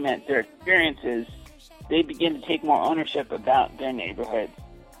document their experiences, they begin to take more ownership about their neighborhoods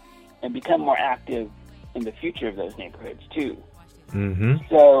and become more active in the future of those neighborhoods too.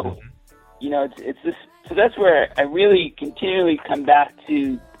 So, it's this. So that's where I really continually come back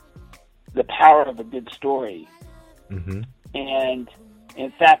to the power of a good story. And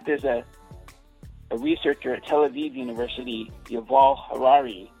in fact, there's a researcher at Tel Aviv University, Yuval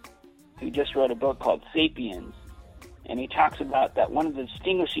Harari, who just wrote a book called Sapiens. And he talks about that one of the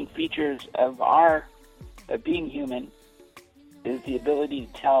distinguishing features of being human is the ability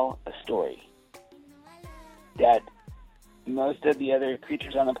to tell a story. That most of the other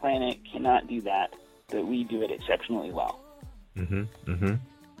creatures on the planet cannot do that, but we do it exceptionally well.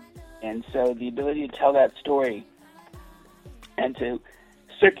 And so the ability to tell that story and to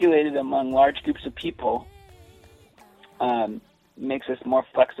circulate it among large groups of people makes us more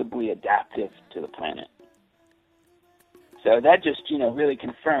flexibly adaptive to the planet. So that just, really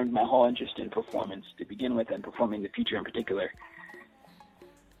confirmed my whole interest in performance to begin with, and performing the future in particular.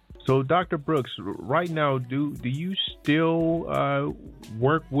 So, Dr. Brooks, right now, do you still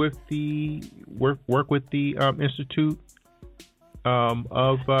work with the institute? of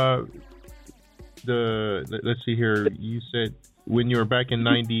let's see here. You said when you were back in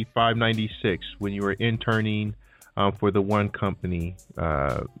 95, 96, when you were interning for the one company,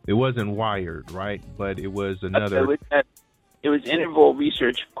 it wasn't Wired, right? But it was another. It was Interval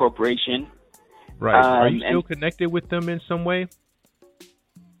Research Corporation. Right. Are you still connected with them in some way?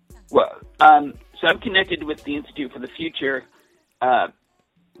 Well, so I'm connected with the Institute for the Future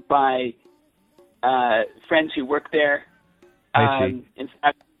by friends who work there. I see. In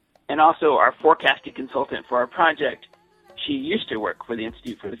fact, and also our forecasting consultant for our project, she used to work for the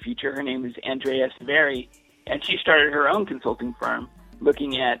Institute for the Future. Her name is Andrea Severi, and she started her own consulting firm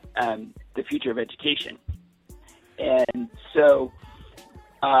looking at the future of education. And so,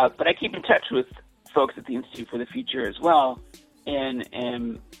 but I keep in touch with folks at the Institute for the Future as well. And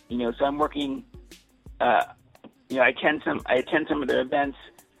so I'm working, I attend some of their events.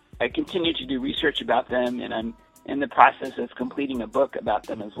 I continue to do research about them, and I'm in the process of completing a book about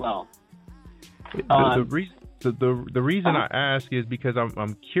them as well. The reason I ask is because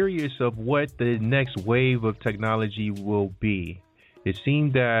I'm curious of what the next wave of technology will be. It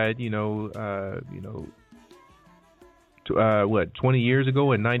seemed that 20 years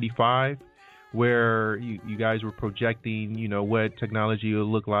ago in '95, where you guys were projecting, what technology would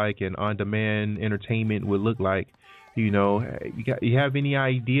look like and on-demand entertainment would look like. You have any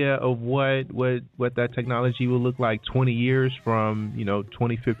idea of what that technology will look like 20 years from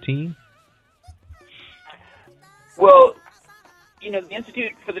 2015? Well, the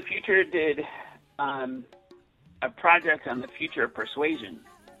Institute for the Future did a project on the future of persuasion,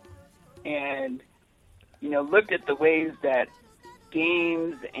 and looked at the ways that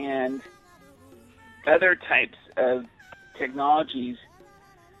games and other types of technologies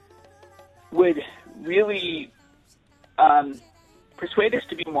would really persuade us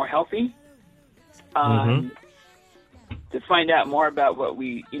to be more healthy, to find out more about what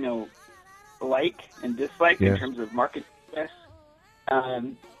we, like and dislike in terms of market success.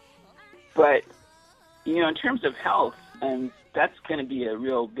 But, in terms of health, that's going to be a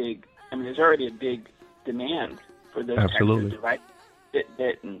real big, there's already a big demand for those types of devices.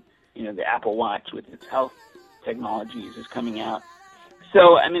 Fitbit and, the Apple Watch with its health technologies is coming out.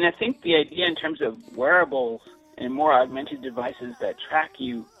 So, I think the idea in terms of wearables and more augmented devices that track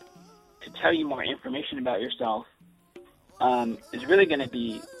you to tell you more information about yourself is really going to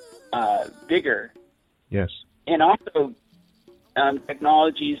be bigger. Yes. And also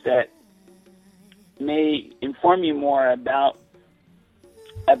technologies that may inform you more about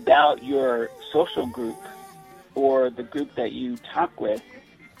your social group or the group that you talk with.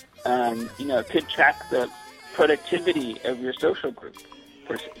 It could track the productivity of your social group,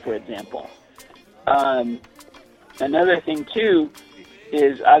 for example. Another thing, too,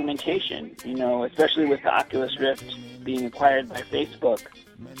 is augmentation, especially with the Oculus Rift being acquired by Facebook.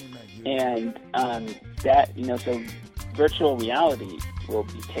 And so virtual reality will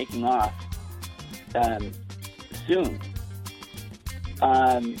be taking off soon.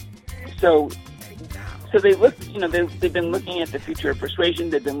 So they look, they've been looking at the future of persuasion.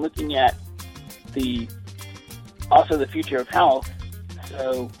 They've been looking at also the future of health.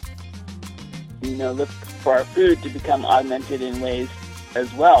 So, look for our food to become augmented in ways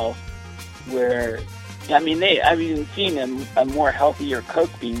as well, where, I've even seen a more healthier Coke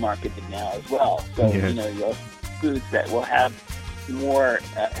being marketed now as well. So, you'll foods that will have more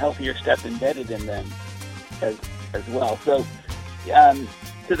healthier stuff embedded in them as well. So,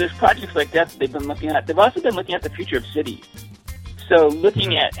 so there's projects like that they've been looking at. They've also been looking at the future of cities. So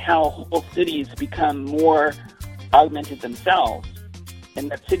looking at how whole cities become more augmented themselves,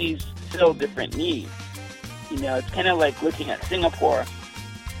 and that cities fill different needs. It's kind of like looking at Singapore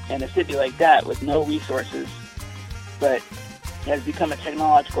and a city like that with no resources, but has become a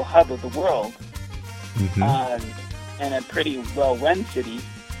technological hub of the world, and a pretty well-run city.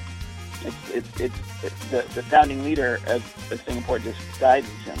 It's the founding leader of Singapore just died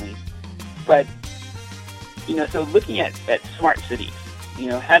recently. But, so looking at smart cities,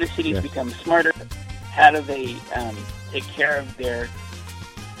 how do cities become smarter? How do they take care of their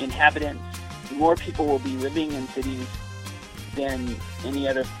inhabitants? More people will be living in cities than any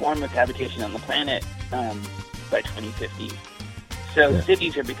other form of habitation on the planet by 2050. So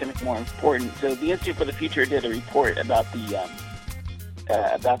cities are becoming more important. So the Institute for the Future did a report about the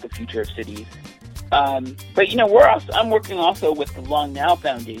future of cities. But I'm working also with the Long Now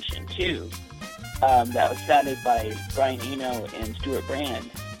Foundation too. That was founded by Brian Eno and Stuart Brand,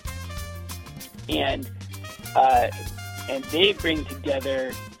 and they bring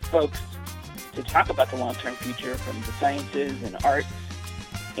together folks to talk about the long-term future from the sciences and arts,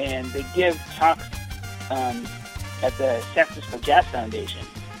 and they give talks at the San Francisco Jazz Foundation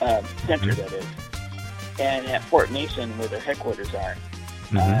Center, that is, and at Fort Mason, where their headquarters are.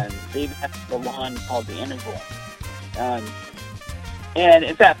 They've got the lawn called the Interval. And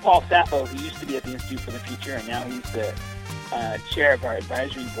in fact, Paul Sappho, who used to be at the Institute for the Future, and now he's the chair of our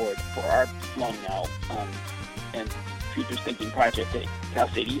advisory board for our lawn now and Futures Thinking Project at Cal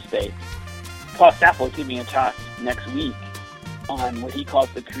State East Bay. Paul Sappho is giving a talk next week on what he calls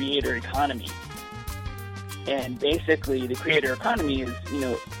the creator economy. And basically, the creator economy is,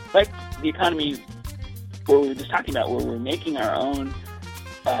 like the economy where we were just talking about, where we're making our own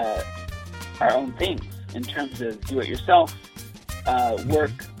things in terms of do-it-yourself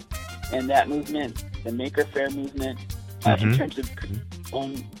work, and that movement, the Maker Faire movement, in terms of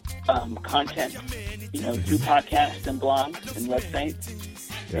own content, through podcasts and blogs and websites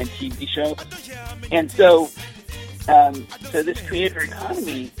and TV shows. And so this creator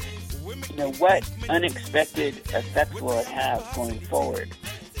economy, what unexpected effects will it have going forward?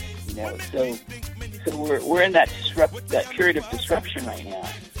 So we're in that period of disruption right now,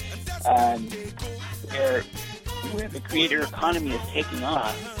 where the creator economy is taking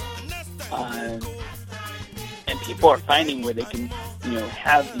off, and people are finding where they can,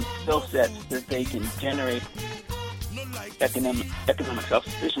 have these skill sets that they can generate economic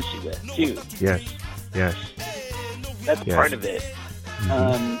self-sufficiency with too. Yes. That's part of it.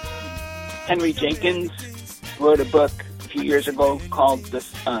 Henry Jenkins wrote a book a few years ago called The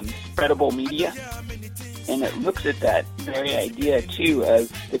Spreadable Media, and it looks at that very idea too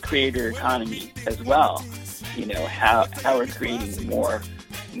of the creator economy as well. How we're creating more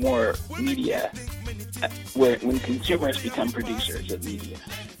media when consumers become producers of media,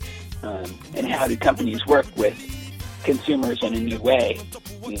 and how do companies work with consumers in a new way,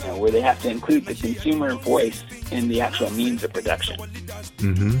 where they have to include the consumer voice in the actual means of production.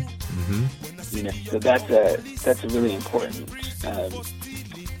 So that's a really important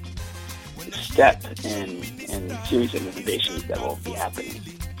step and series of innovations that will be happening.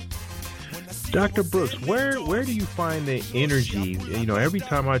 Dr. Brooks, where do you find the energy? Every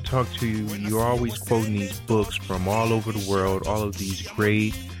time I talk to you, you're always quoting these books from all over the world, all of these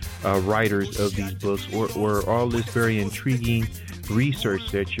great writers of these books, or all this very intriguing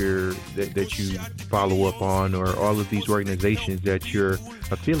research that you follow up on, or all of these organizations that you're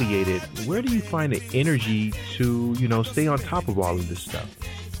affiliated. Where do you find the energy to stay on top of all of this stuff?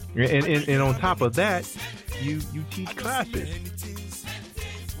 And on top of that, you teach classes.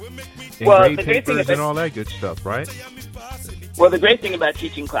 And grade the great papers and all that good stuff, right? Well, the great thing about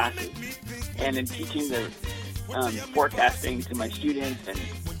teaching classes and in teaching the forecasting to my students and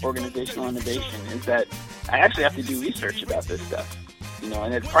organizational innovation is that I actually have to do research about this stuff,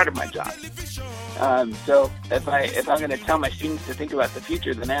 and it's part of my job. So if I'm going to tell my students to think about the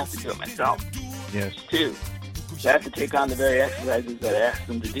future, then I have to do it myself. Yes. Too. So I have to take on the very exercises that I ask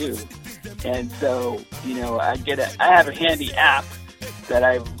them to do. And so, I have a handy app that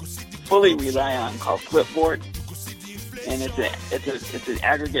I fully rely on called Flipboard, and it's an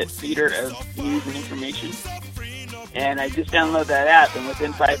aggregate feeder of news and information. And I just download that app, and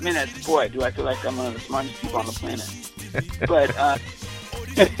within 5 minutes, boy, do I feel like I'm one of the smartest people on the planet. But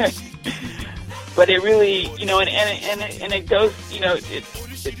but it really, and it goes,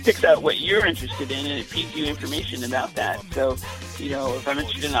 it picks out what you're interested in, and it feeds you information about that. So, if I'm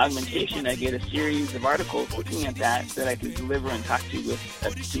interested in augmentation, I get a series of articles looking at that I can deliver and talk to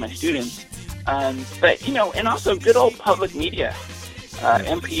my students. But, and also good old public media,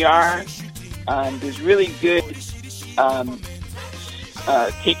 NPR. There's really good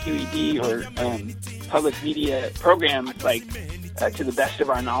KQED or public media programs like To the Best of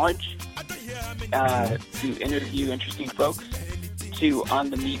Our Knowledge, to interview interesting folks, to On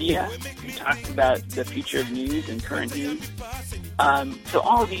the Media, who talks about the future of news and current news. So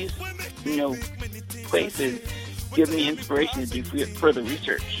all of these, places give me inspiration to do further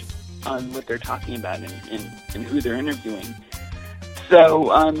research on what they're talking about and who they're interviewing.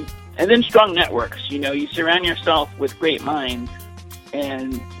 So, and then strong networks. You surround yourself with great minds,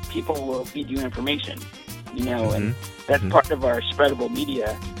 and people will feed you information. And that's part of our spreadable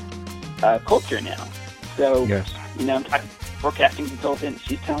media culture now. So, yes. I'm talking to a forecasting consultant.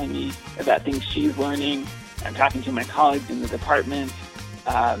 She's telling me about things she's learning. I'm talking to my colleagues in the department.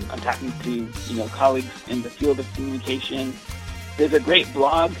 I'm talking to colleagues in the field of communication. There's a great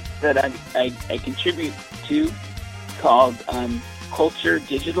blog that I contribute to called Culture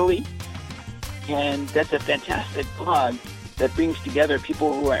Digitally, and that's a fantastic blog that brings together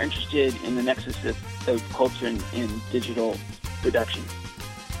people who are interested in the nexus of culture and digital production.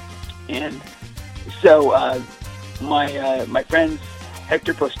 And so my friends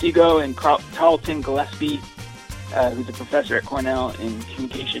Hector Postigo and Carlton Gillespie who's a professor at Cornell in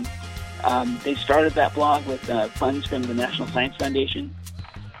communication. They started that blog with funds from the National Science Foundation,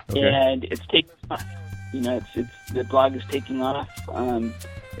 and it's taking off. The blog is taking off.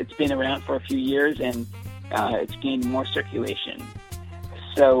 It's been around for a few years, and it's gained more circulation.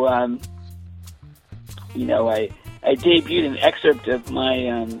 So, I debuted an excerpt of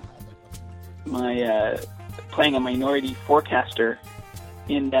my playing a minority forecaster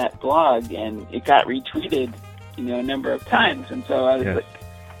in that blog, and it got retweeted, a number of times. And so I was like,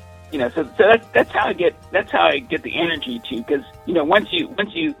 so that's how I get the energy too, because once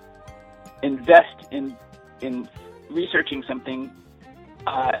you invest in researching something,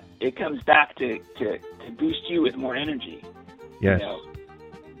 it comes back to boost you with more energy. Yes.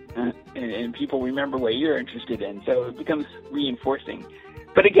 And people remember what you're interested in, so it becomes reinforcing.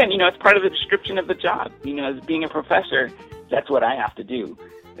 But again, it's part of the description of the job. As being a professor, that's what I have to do.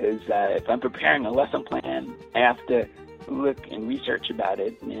 Is if I'm preparing a lesson plan, I have to look and research about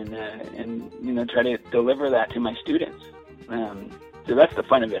it, and try to deliver that to my students. So that's the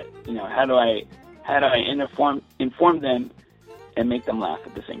fun of it. How do I inform them and make them laugh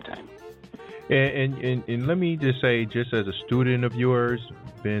at the same time? And let me just say, just as a student of yours,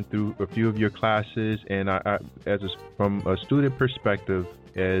 been through a few of your classes, and from a student perspective,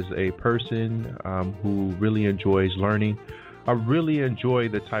 as a person who really enjoys learning, I really enjoy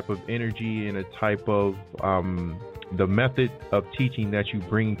the type of energy and the type of the method of teaching that you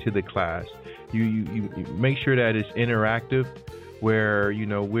bring to the class. You make sure that it's interactive, where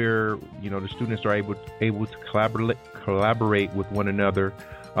the students are able to collaborate with one another,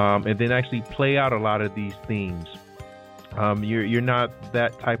 and then actually play out a lot of these themes. You're not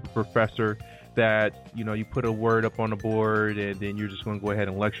that type of professor that you put a word up on the board and then you're just going to go ahead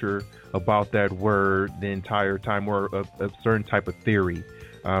and lecture about that word the entire time, or a certain type of theory.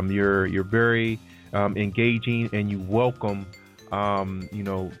 You're very engaging, and you welcome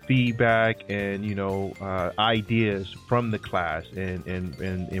feedback and ideas from the class,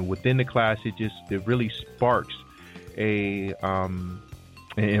 and within the class it really sparks an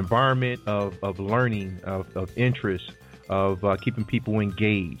environment of learning, of interest, of keeping people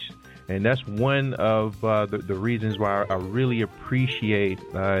engaged. And that's one of the reasons why I really appreciate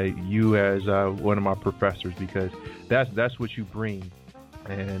you as one of my professors, because that's what you bring.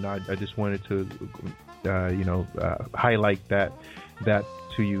 And I just wanted to highlight that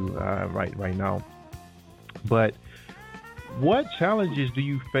to you right now. But what challenges do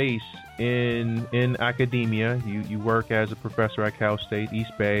you face in academia? You work as a professor at Cal State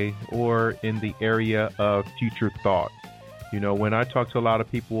East Bay, or in the area of future thought. When I talk to a lot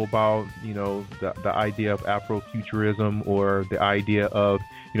of people about, the idea of Afrofuturism, or the idea of,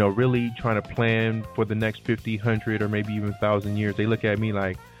 really trying to plan for the next 50, 100, or maybe even 1,000 years, they look at me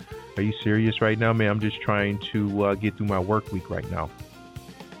like, are you serious right now, man? I'm just trying to get through my work week right now.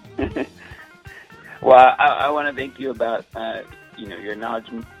 Well, I want to thank you about, your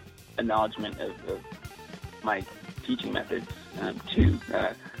acknowledgement of my teaching methods, too.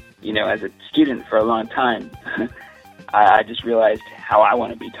 As a student for a long time, I just realized how I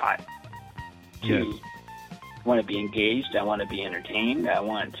want to be taught. Yes. I want to be engaged. I want to be entertained. I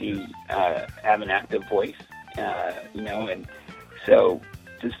want to have an active voice, and so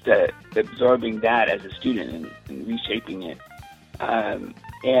just absorbing that as a student and reshaping it. And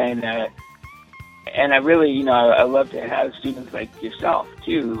I really, I love to have students like yourself,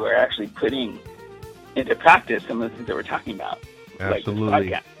 too, who are actually putting into practice some of the things that we're talking about.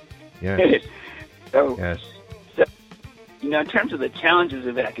 Absolutely. Like Yes. So, yes. In terms of the challenges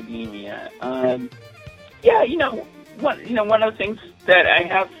of academia, one of the things that I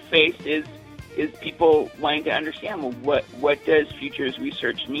have faced is people wanting to understand, well, what does futures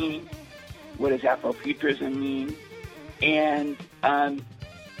research mean? What does Afrofuturism mean? And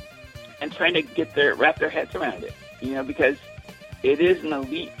trying to wrap their heads around it, because it is an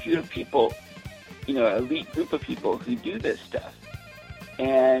elite few of people, elite group of people who do this stuff.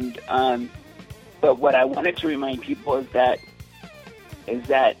 And but what I wanted to remind people is that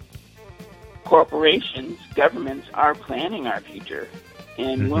corporations, governments are planning our future.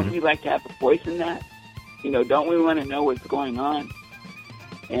 And wouldn't we like to have a voice in that? Don't we want to know what's going on?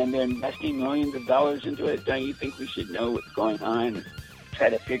 And they're investing millions of dollars into it. Don't you think we should know what's going on and try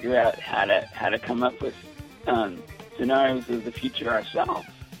to figure out how to come up with scenarios of the future ourselves?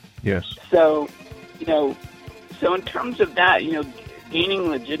 Yes. So, so in terms of that, gaining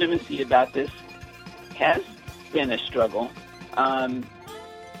legitimacy about this has been a struggle,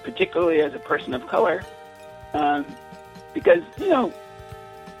 particularly as a person of color, because,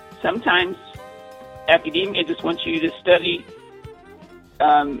 sometimes academia just wants you to study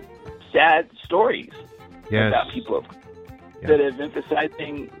sad stories, about people of color, instead of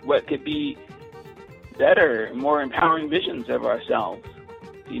emphasizing what could be better, more empowering visions of ourselves,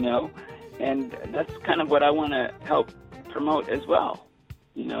 and that's kind of what I want to help promote as well.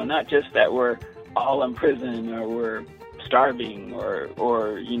 Not just that we're all in prison or we're starving or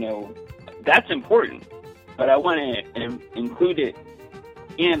that's important, but I want to include it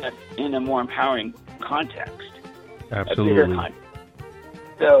in a more empowering context. Absolutely. A bigger context.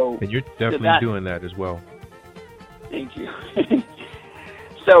 So, and you're definitely doing that as well. Thank you.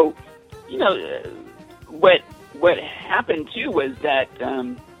 So, what happened too was that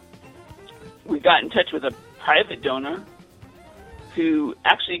we got in touch with a private donor who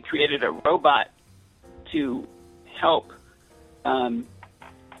actually created a robot to help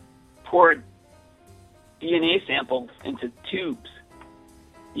pour DNA samples into tubes.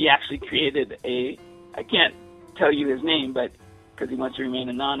 He actually created I can't tell you his name, but because he wants to remain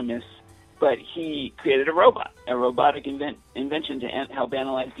anonymous, but he created a robotic invention to help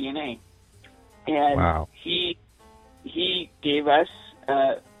analyze DNA. And wow. He gave us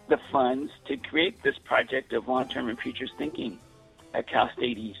the funds to create this project of long-term and futurist thinking at Cal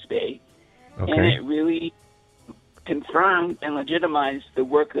State East Bay. Okay. And it really confirmed and legitimized the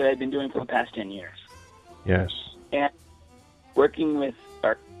work that I've been doing for the past 10 years. Yes. And working with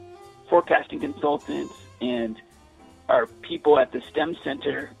our forecasting consultants and our people at the STEM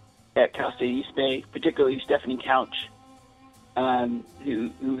Center at Cal State East Bay, particularly Stephanie Couch,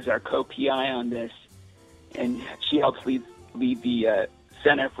 who's our co-PI on this, and she helps lead the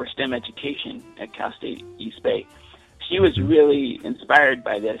Center for STEM Education at Cal State East Bay. She was really inspired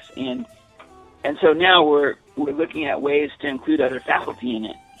by this, and so now we're looking at ways to include other faculty in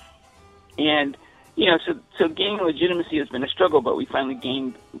it. And so gaining legitimacy has been a struggle, but we finally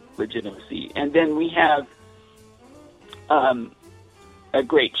gained legitimacy. And then we have a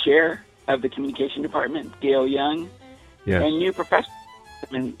great chair of the communication department, Gail Young, yes. and new professors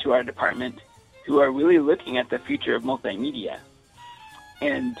to our department who are really looking at the future of multimedia.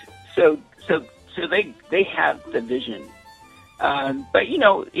 And so they have the vision. But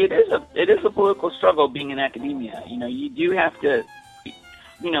it is a political struggle being in academia. You do have to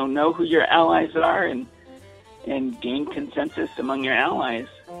know who your allies are and gain consensus among your allies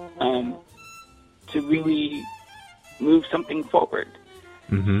to really move something forward.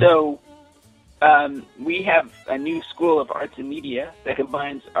 Mm-hmm. So we have a new school of arts and media that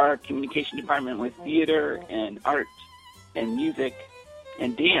combines our communication department with theater and art and music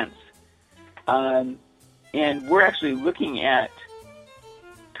and dance. And we're actually looking at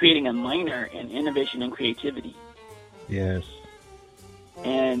creating a minor in innovation and creativity. Yes.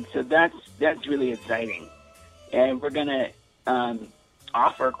 And so that's really exciting. And we're going to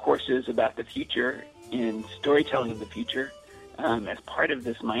offer courses about the future and storytelling of the future as part of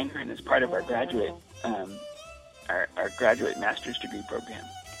this minor and as part of our graduate master's degree program.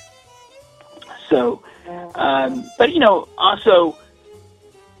 So, but also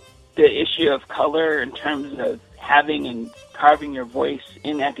the issue of color in terms of having and carving your voice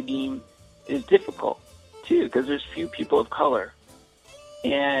in academia is difficult too, because there's few people of color.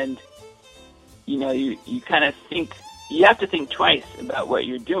 And, you kind of think, you have to think twice about what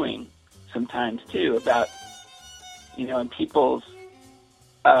you're doing sometimes too, about, and people's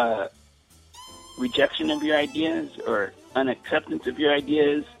rejection of your ideas or unacceptance of your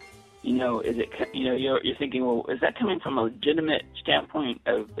ideas. Is it, you're thinking, well, is that coming from a legitimate standpoint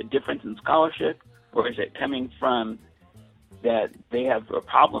of a difference in scholarship, or is it coming from that they have a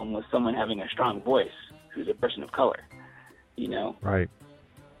problem with someone having a strong voice who's a person of color, Right.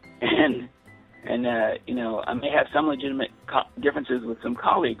 And I may have some legitimate differences with some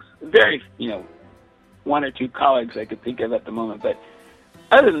colleagues, very, one or two colleagues I could think of at the moment. But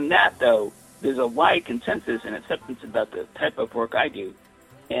other than that, though, there's a wide consensus and acceptance about the type of work I do.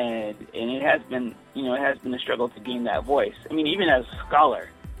 And it has been, a struggle to gain that voice. I mean, even as a scholar,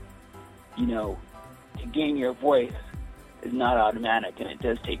 to gain your voice is not automatic, and it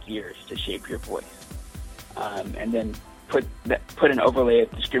does take years to shape your voice. And then put an overlay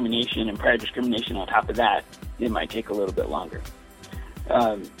of discrimination and prior discrimination on top of that, it might take a little bit longer.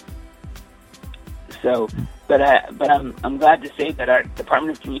 But I'm glad to say that our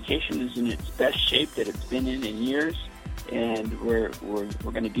Department of Communication is in its best shape that it's been in years, and we're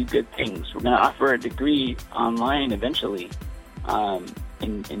going to do good things. We're going to offer a degree online eventually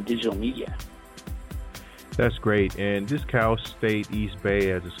in digital media. That's great. And this Cal State East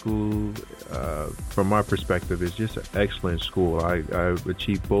Bay as a school, from my perspective, is just an excellent school. I've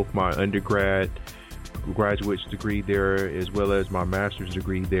achieved both my graduate's degree there as well as my master's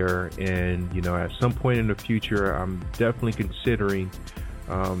degree there. And, at some point in the future, I'm definitely considering,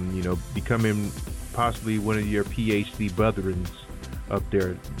 becoming possibly one of your PhD brethren up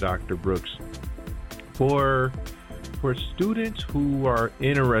there, Dr. Brooks. For students who are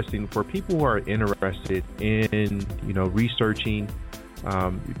interested, for people who are interested in, researching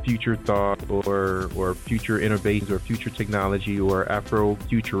future thought or future innovations or future technology or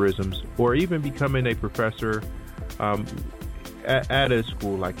Afrofuturisms, or even becoming a professor at a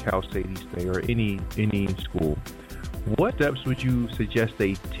school like Cal State East Bay or any school, what steps would you suggest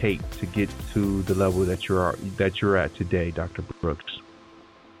they take to get to the level that you're at today, Dr. Brooks?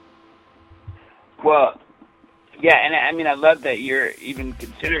 Well, yeah, and I mean, I love that you're even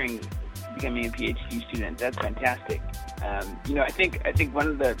considering becoming a PhD student. That's fantastic. I think one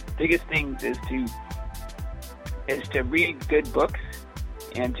of the biggest things is to read good books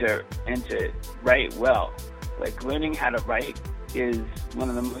and to write well. Like, learning how to write is one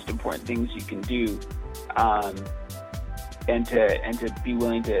of the most important things you can do, and to be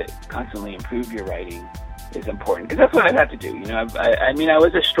willing to constantly improve your writing is important, because that's what I've had to do. I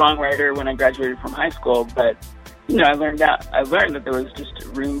was a strong writer when I graduated from high school, but I learned that there was just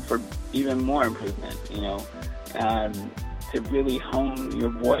room for even more improvement. To really hone your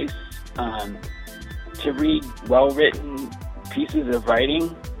voice, to read well-written pieces of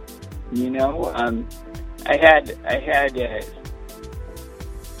writing. I had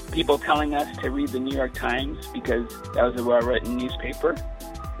people telling us to read the New York Times because that was a well-written newspaper,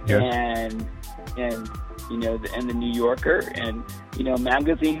 and the New Yorker, and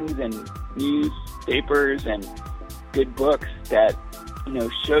magazines and newspapers and good books that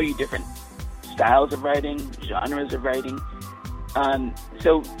show you different styles of writing, genres of writing.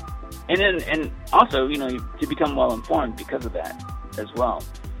 So also to become well informed because of that as well.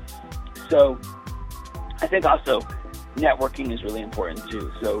 So I think also networking is really important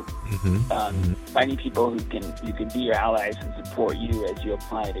too. So finding people who can be your allies and support you as you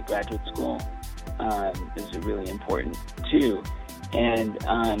apply to graduate school is really important too. And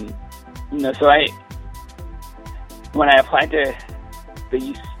so when I applied to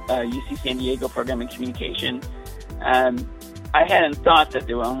the UC San Diego program in communication, I hadn't thought that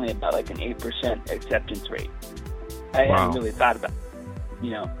there were only about like an 8% acceptance rate. I hadn't really thought about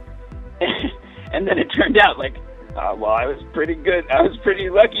it, and then it turned out like, I was pretty good. I was pretty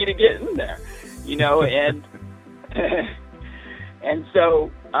lucky to get in there, and and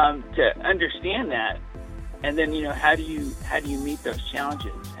so to understand that, and then how do you meet those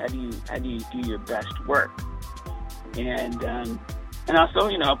challenges? How do you do your best work? And also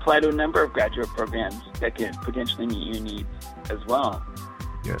apply to a number of graduate programs that could potentially meet your needs as well.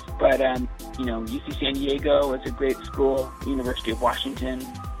 Yes. But UC San Diego is a great school. University of Washington,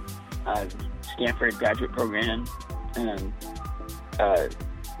 Stanford graduate program,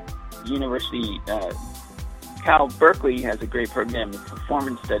 University Cal Berkeley has a great program in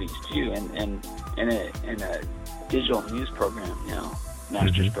performance studies too, and a digital news program,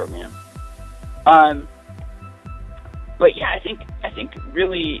 master's program. But yeah, I think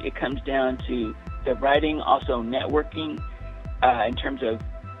really it comes down to the writing, also networking, in terms of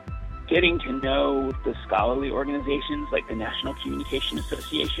getting to know the scholarly organizations like the National Communication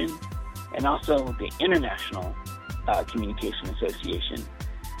Association and also the International Communication Association.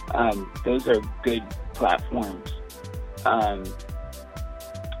 Those are good platforms. I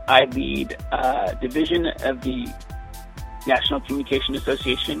lead a division of the National Communication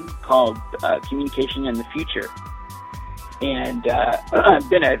Association called Communication in the Future. And I've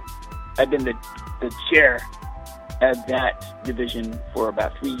been the chair of that division for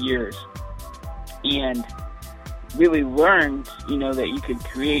about 3 years, and really learned, that you could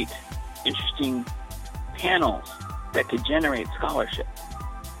create interesting panels that could generate scholarship.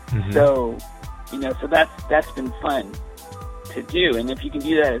 So, so that's been fun to do. And if you can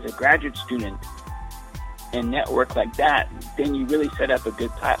do that as a graduate student and network like that, then you really set up a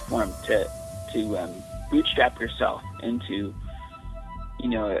good platform to bootstrap yourself into,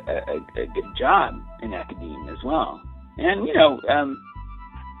 a good job in academia as well. And,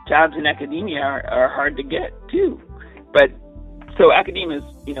 jobs in academia are hard to get too. But so academia is,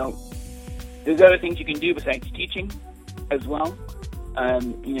 there's other things you can do besides teaching as well.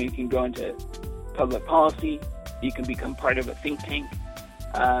 You can go into public policy. You can become part of a think tank.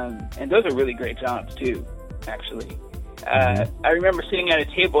 And those are really great jobs too, actually. I remember sitting at a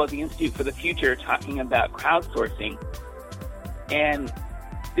table at the Institute for the Future talking about crowdsourcing, and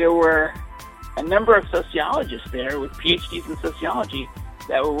there were a number of sociologists there with PhDs in sociology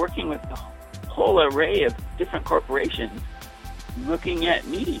that were working with a whole array of different corporations looking at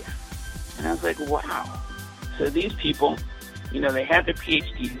media. And I was like, wow. So these people, they had their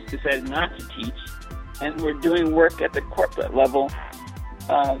PhDs, decided not to teach, and were doing work at the corporate level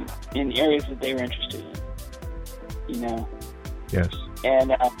in areas that they were interested in, you know. Yes.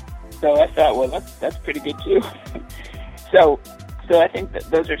 And so I thought, well, that's pretty good too. so I think that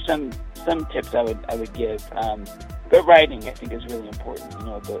those are some tips I would give. But writing, I think, is really important. You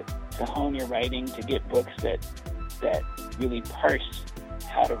know, to hone your writing, to get books that really parse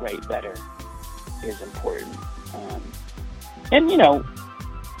how to write better is important. And, you know,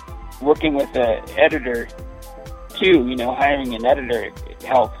 working with an editor, too, you know, hiring an editor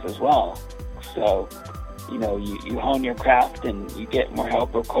helps as well. So, you know, you hone your craft and you get more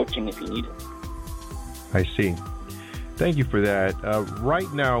help or coaching if you need it. I see. Thank you for that.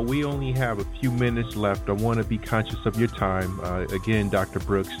 Right now, we only have a few minutes left. I want to be conscious of your time. Again, Dr.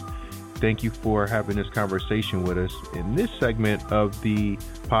 Brooks, thank you for having this conversation with us. In this segment of the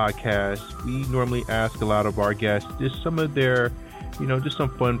podcast, we normally ask a lot of our guests just some of their, you know, just some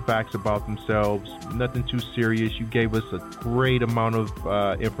fun facts about themselves. Nothing too serious. You gave us a great amount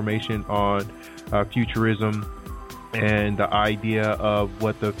of information on futurism and the idea of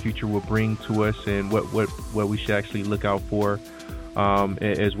what the future will bring to us and what we should actually look out for,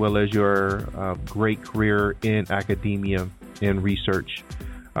 as well as your great career in academia and research.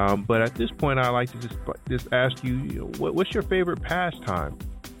 But at this point, I'd like to just ask you, what's your favorite pastime?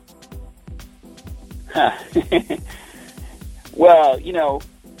 Well, you know,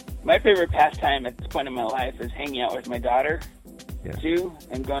 my favorite pastime at this point in my life is hanging out with my daughter, too,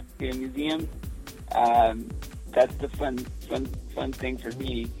 and going to a museum. That's the fun thing for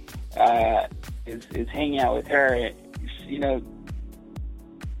me, is hanging out with her, you know,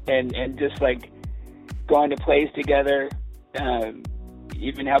 and just like going to plays together,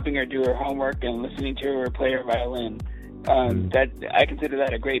 even helping her do her homework and listening to her play her violin. That I consider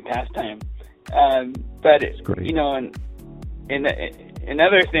that a great pastime. But you know, and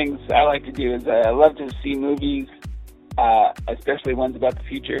other things I like to do is I love to see movies, especially ones about the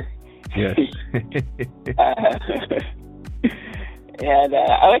future. Yes. And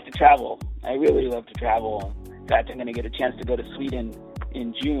I like to travel. I really love to travel. In fact, I'm going to get a chance to go to Sweden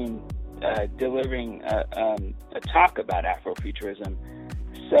in June, delivering a talk about Afrofuturism.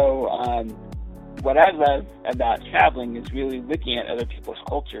 So what I love about traveling is really looking at other people's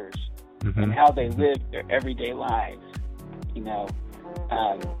cultures and how they live their everyday lives, you know,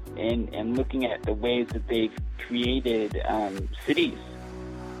 and looking at the ways that they've created cities.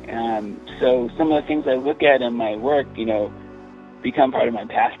 So some of the things I look at in my work, you know, become part of my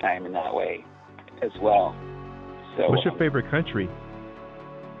pastime in that way as well. So, what's your favorite country?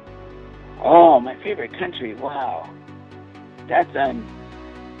 Oh, my favorite country. Wow, that's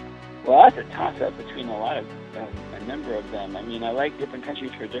well, that's a toss-up between a number of them. I mean, I like different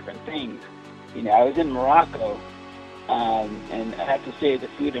countries for different things. You know, I was in Morocco, and I have to say the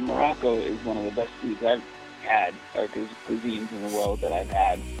food in Morocco is one of the best foods I've had, or cuisines in the world that I've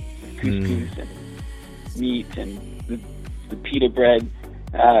had. Couscous and meat and the pita bread,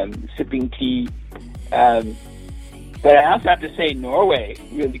 sipping tea. But I also have to say Norway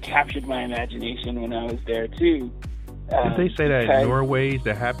really captured my imagination when I was there too. Did they say that Norway is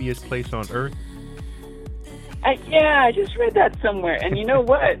the happiest place on earth? I just read that somewhere, and you know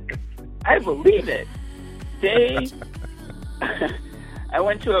what? I believe it. I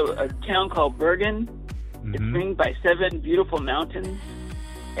went to a town called Bergen. It's ringed by 7 beautiful mountains,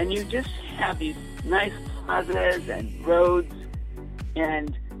 and you just have these nice plazas and roads,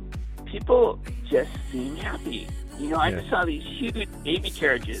 and people just seem happy. You know, I just saw these huge baby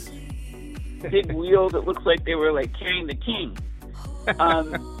carriages, big wheels that looks like they were like carrying the king.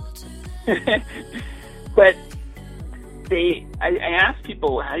 But I asked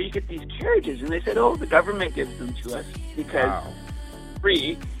people, how do you get these carriages? And they said, oh, the government gives them to us because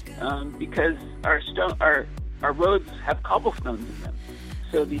free, because our roads have cobblestones in them.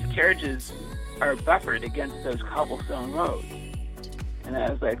 So these carriages are buffered against those cobblestone roads. And I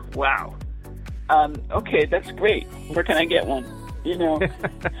was like, wow. Okay, that's great. Where can I get one? You know?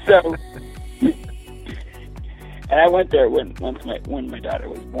 So, and I went there when my daughter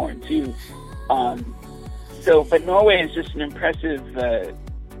was born too. But Norway is just an impressive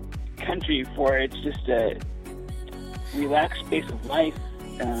country for it's just a relaxed pace of life.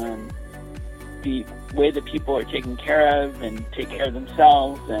 The way that people are taken care of and take care of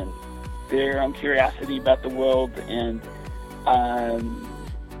themselves and their own curiosity about the world, and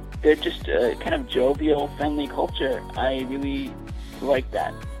they're just a kind of jovial, friendly culture. I really like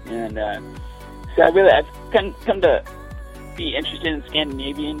that, and so I've come to be interested in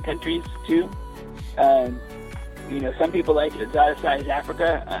Scandinavian countries too. You know, some people like to exoticize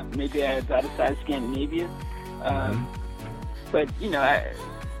Africa. Maybe I exoticize Scandinavia. But you know,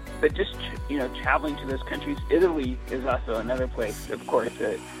 but just traveling to those countries. Italy is also another place, of course,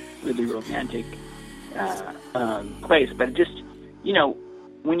 a really romantic place. But just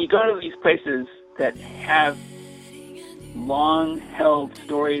when you go to these places that have long-held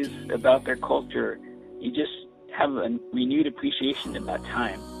stories about their culture, you just have a renewed appreciation about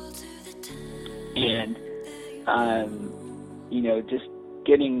time. And just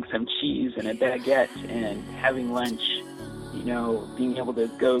getting some cheese and a baguette and having lunch, being able to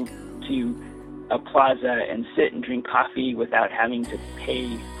go to a plaza and sit and drink coffee without having to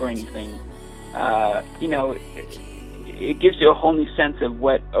pay for anything, it gives you a whole new sense of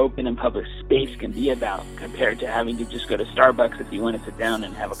what open and public space can be about, compared to having to just go to Starbucks if you want to sit down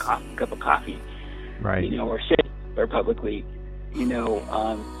and have a cup of coffee, right? Or sit or publicly, you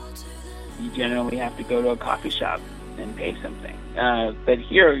generally have to go to a coffee shop and pay something. But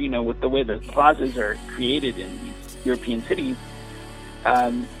here, with the way the plazas are created in these European cities,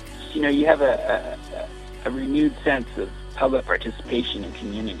 you have a renewed sense of public participation and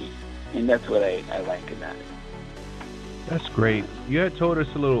community, and that's what I like about it. That's great. You had told us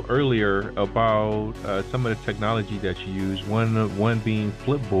a little earlier about some of the technology that you use, one being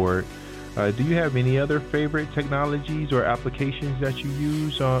Flipboard. Do you have any other favorite technologies or applications that you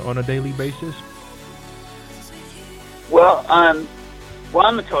use on a daily basis? Well, I'm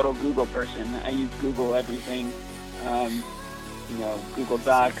a total Google person. I use Google everything. Google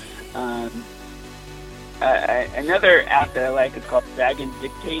Docs. Another app that I like is called Dragon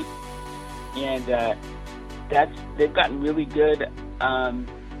Dictate, and they've gotten really good at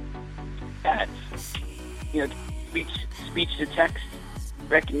speech to text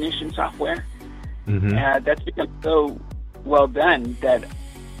recognition software. Mm-hmm. That's become so well done that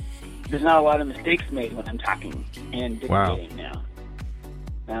there's not a lot of mistakes made when I'm talking and dictating now.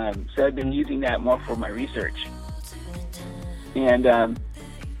 So I've been using that more for my research. And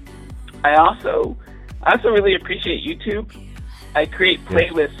I also really appreciate YouTube. I create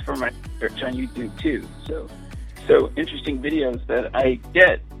playlists for my research on YouTube too. So interesting videos that I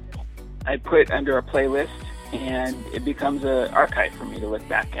get, I put under a playlist, and it becomes an archive for me to look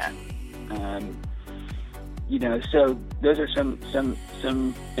back at. So those are some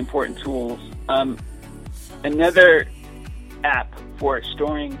important tools. Another app for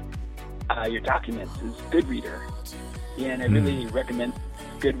storing your documents is Goodreader, and I really recommend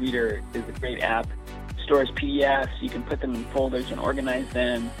Goodreader. Is a great app. Stores PDFs. You can put them in folders and organize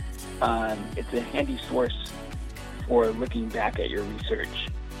them. It's a handy source for looking back at your research.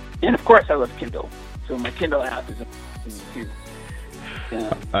 And of course, I love Kindle. So my Kindle app is amazing too.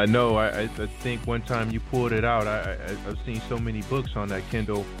 I know. I think one time you pulled it out. I've seen so many books on that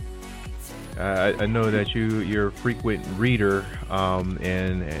Kindle. I know that you're a frequent reader,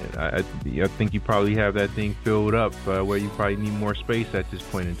 and I think you probably have that thing filled up where you probably need more space at this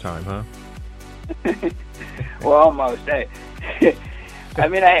point in time, huh? Well, almost. I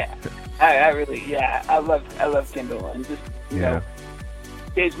really, I love Kindle, and just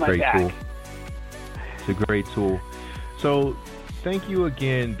saves my back. Tool. It's a great tool. So, thank you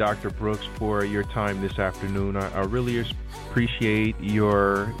again, Dr. Brooks, for your time this afternoon. I really appreciate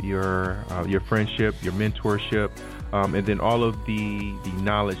your friendship, your mentorship, and then all of the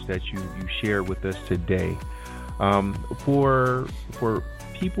knowledge that you shared with us today. For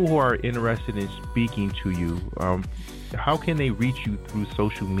people who are interested in speaking to you, how can they reach you through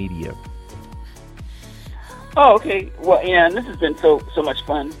social media? Oh, okay. Well, and this has been so much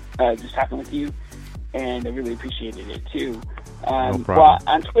fun just talking with you, and I really appreciated it too. No problem. Well,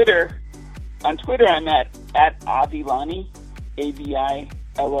 on Twitter I'm at Avi Lonny,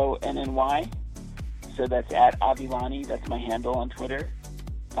 AVILONNY. So that's at Avi Lonny. That's my handle on Twitter.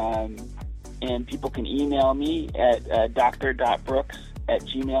 And people can email me at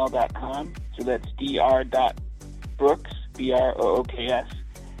dr.brooks@gmail.com. So that's dr.brooks, BROOKS,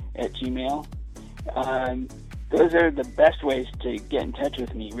 @gmail. Those are the best ways to get in touch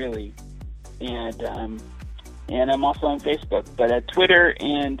with me, really. And I'm also on Facebook, but Twitter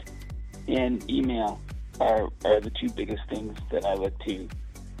and email are the two biggest things that I look to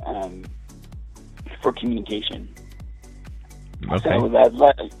for communication. Okay. So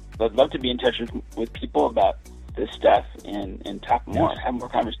I'd love to be in touch with people about this stuff and talk more, have more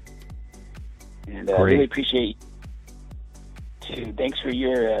conversations. And I really appreciate too. Thanks for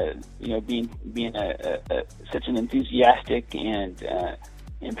your being such an enthusiastic and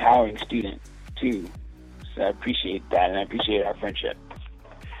empowering student too. So I appreciate that, and I appreciate our friendship.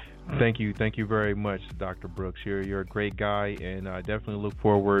 Thank you very much, Dr. Brooks. You're a great guy, and I definitely look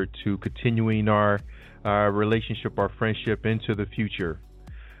forward to continuing our relationship, our friendship into the future.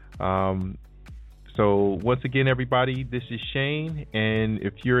 So once again, everybody, this is Shane, and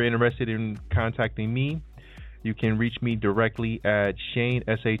if you're interested in contacting me, you can reach me directly at Shane,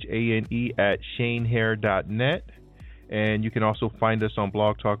 SHANE, at shanehair.net. And you can also find us on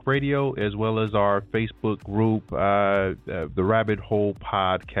Blog Talk Radio, as well as our Facebook group, the Rabbit Hole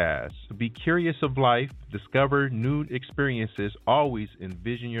Podcast. Be curious of life, discover new experiences, always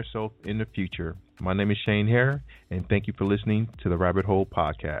envision yourself in the future. My name is Shane Hair, and thank you for listening to the Rabbit Hole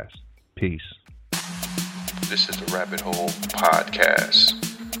Podcast. Peace. This is the Rabbit Hole Podcast.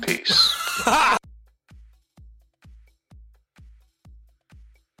 Peace.